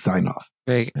my new sign off.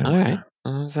 Very, Yeah, all why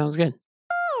right. Sounds good.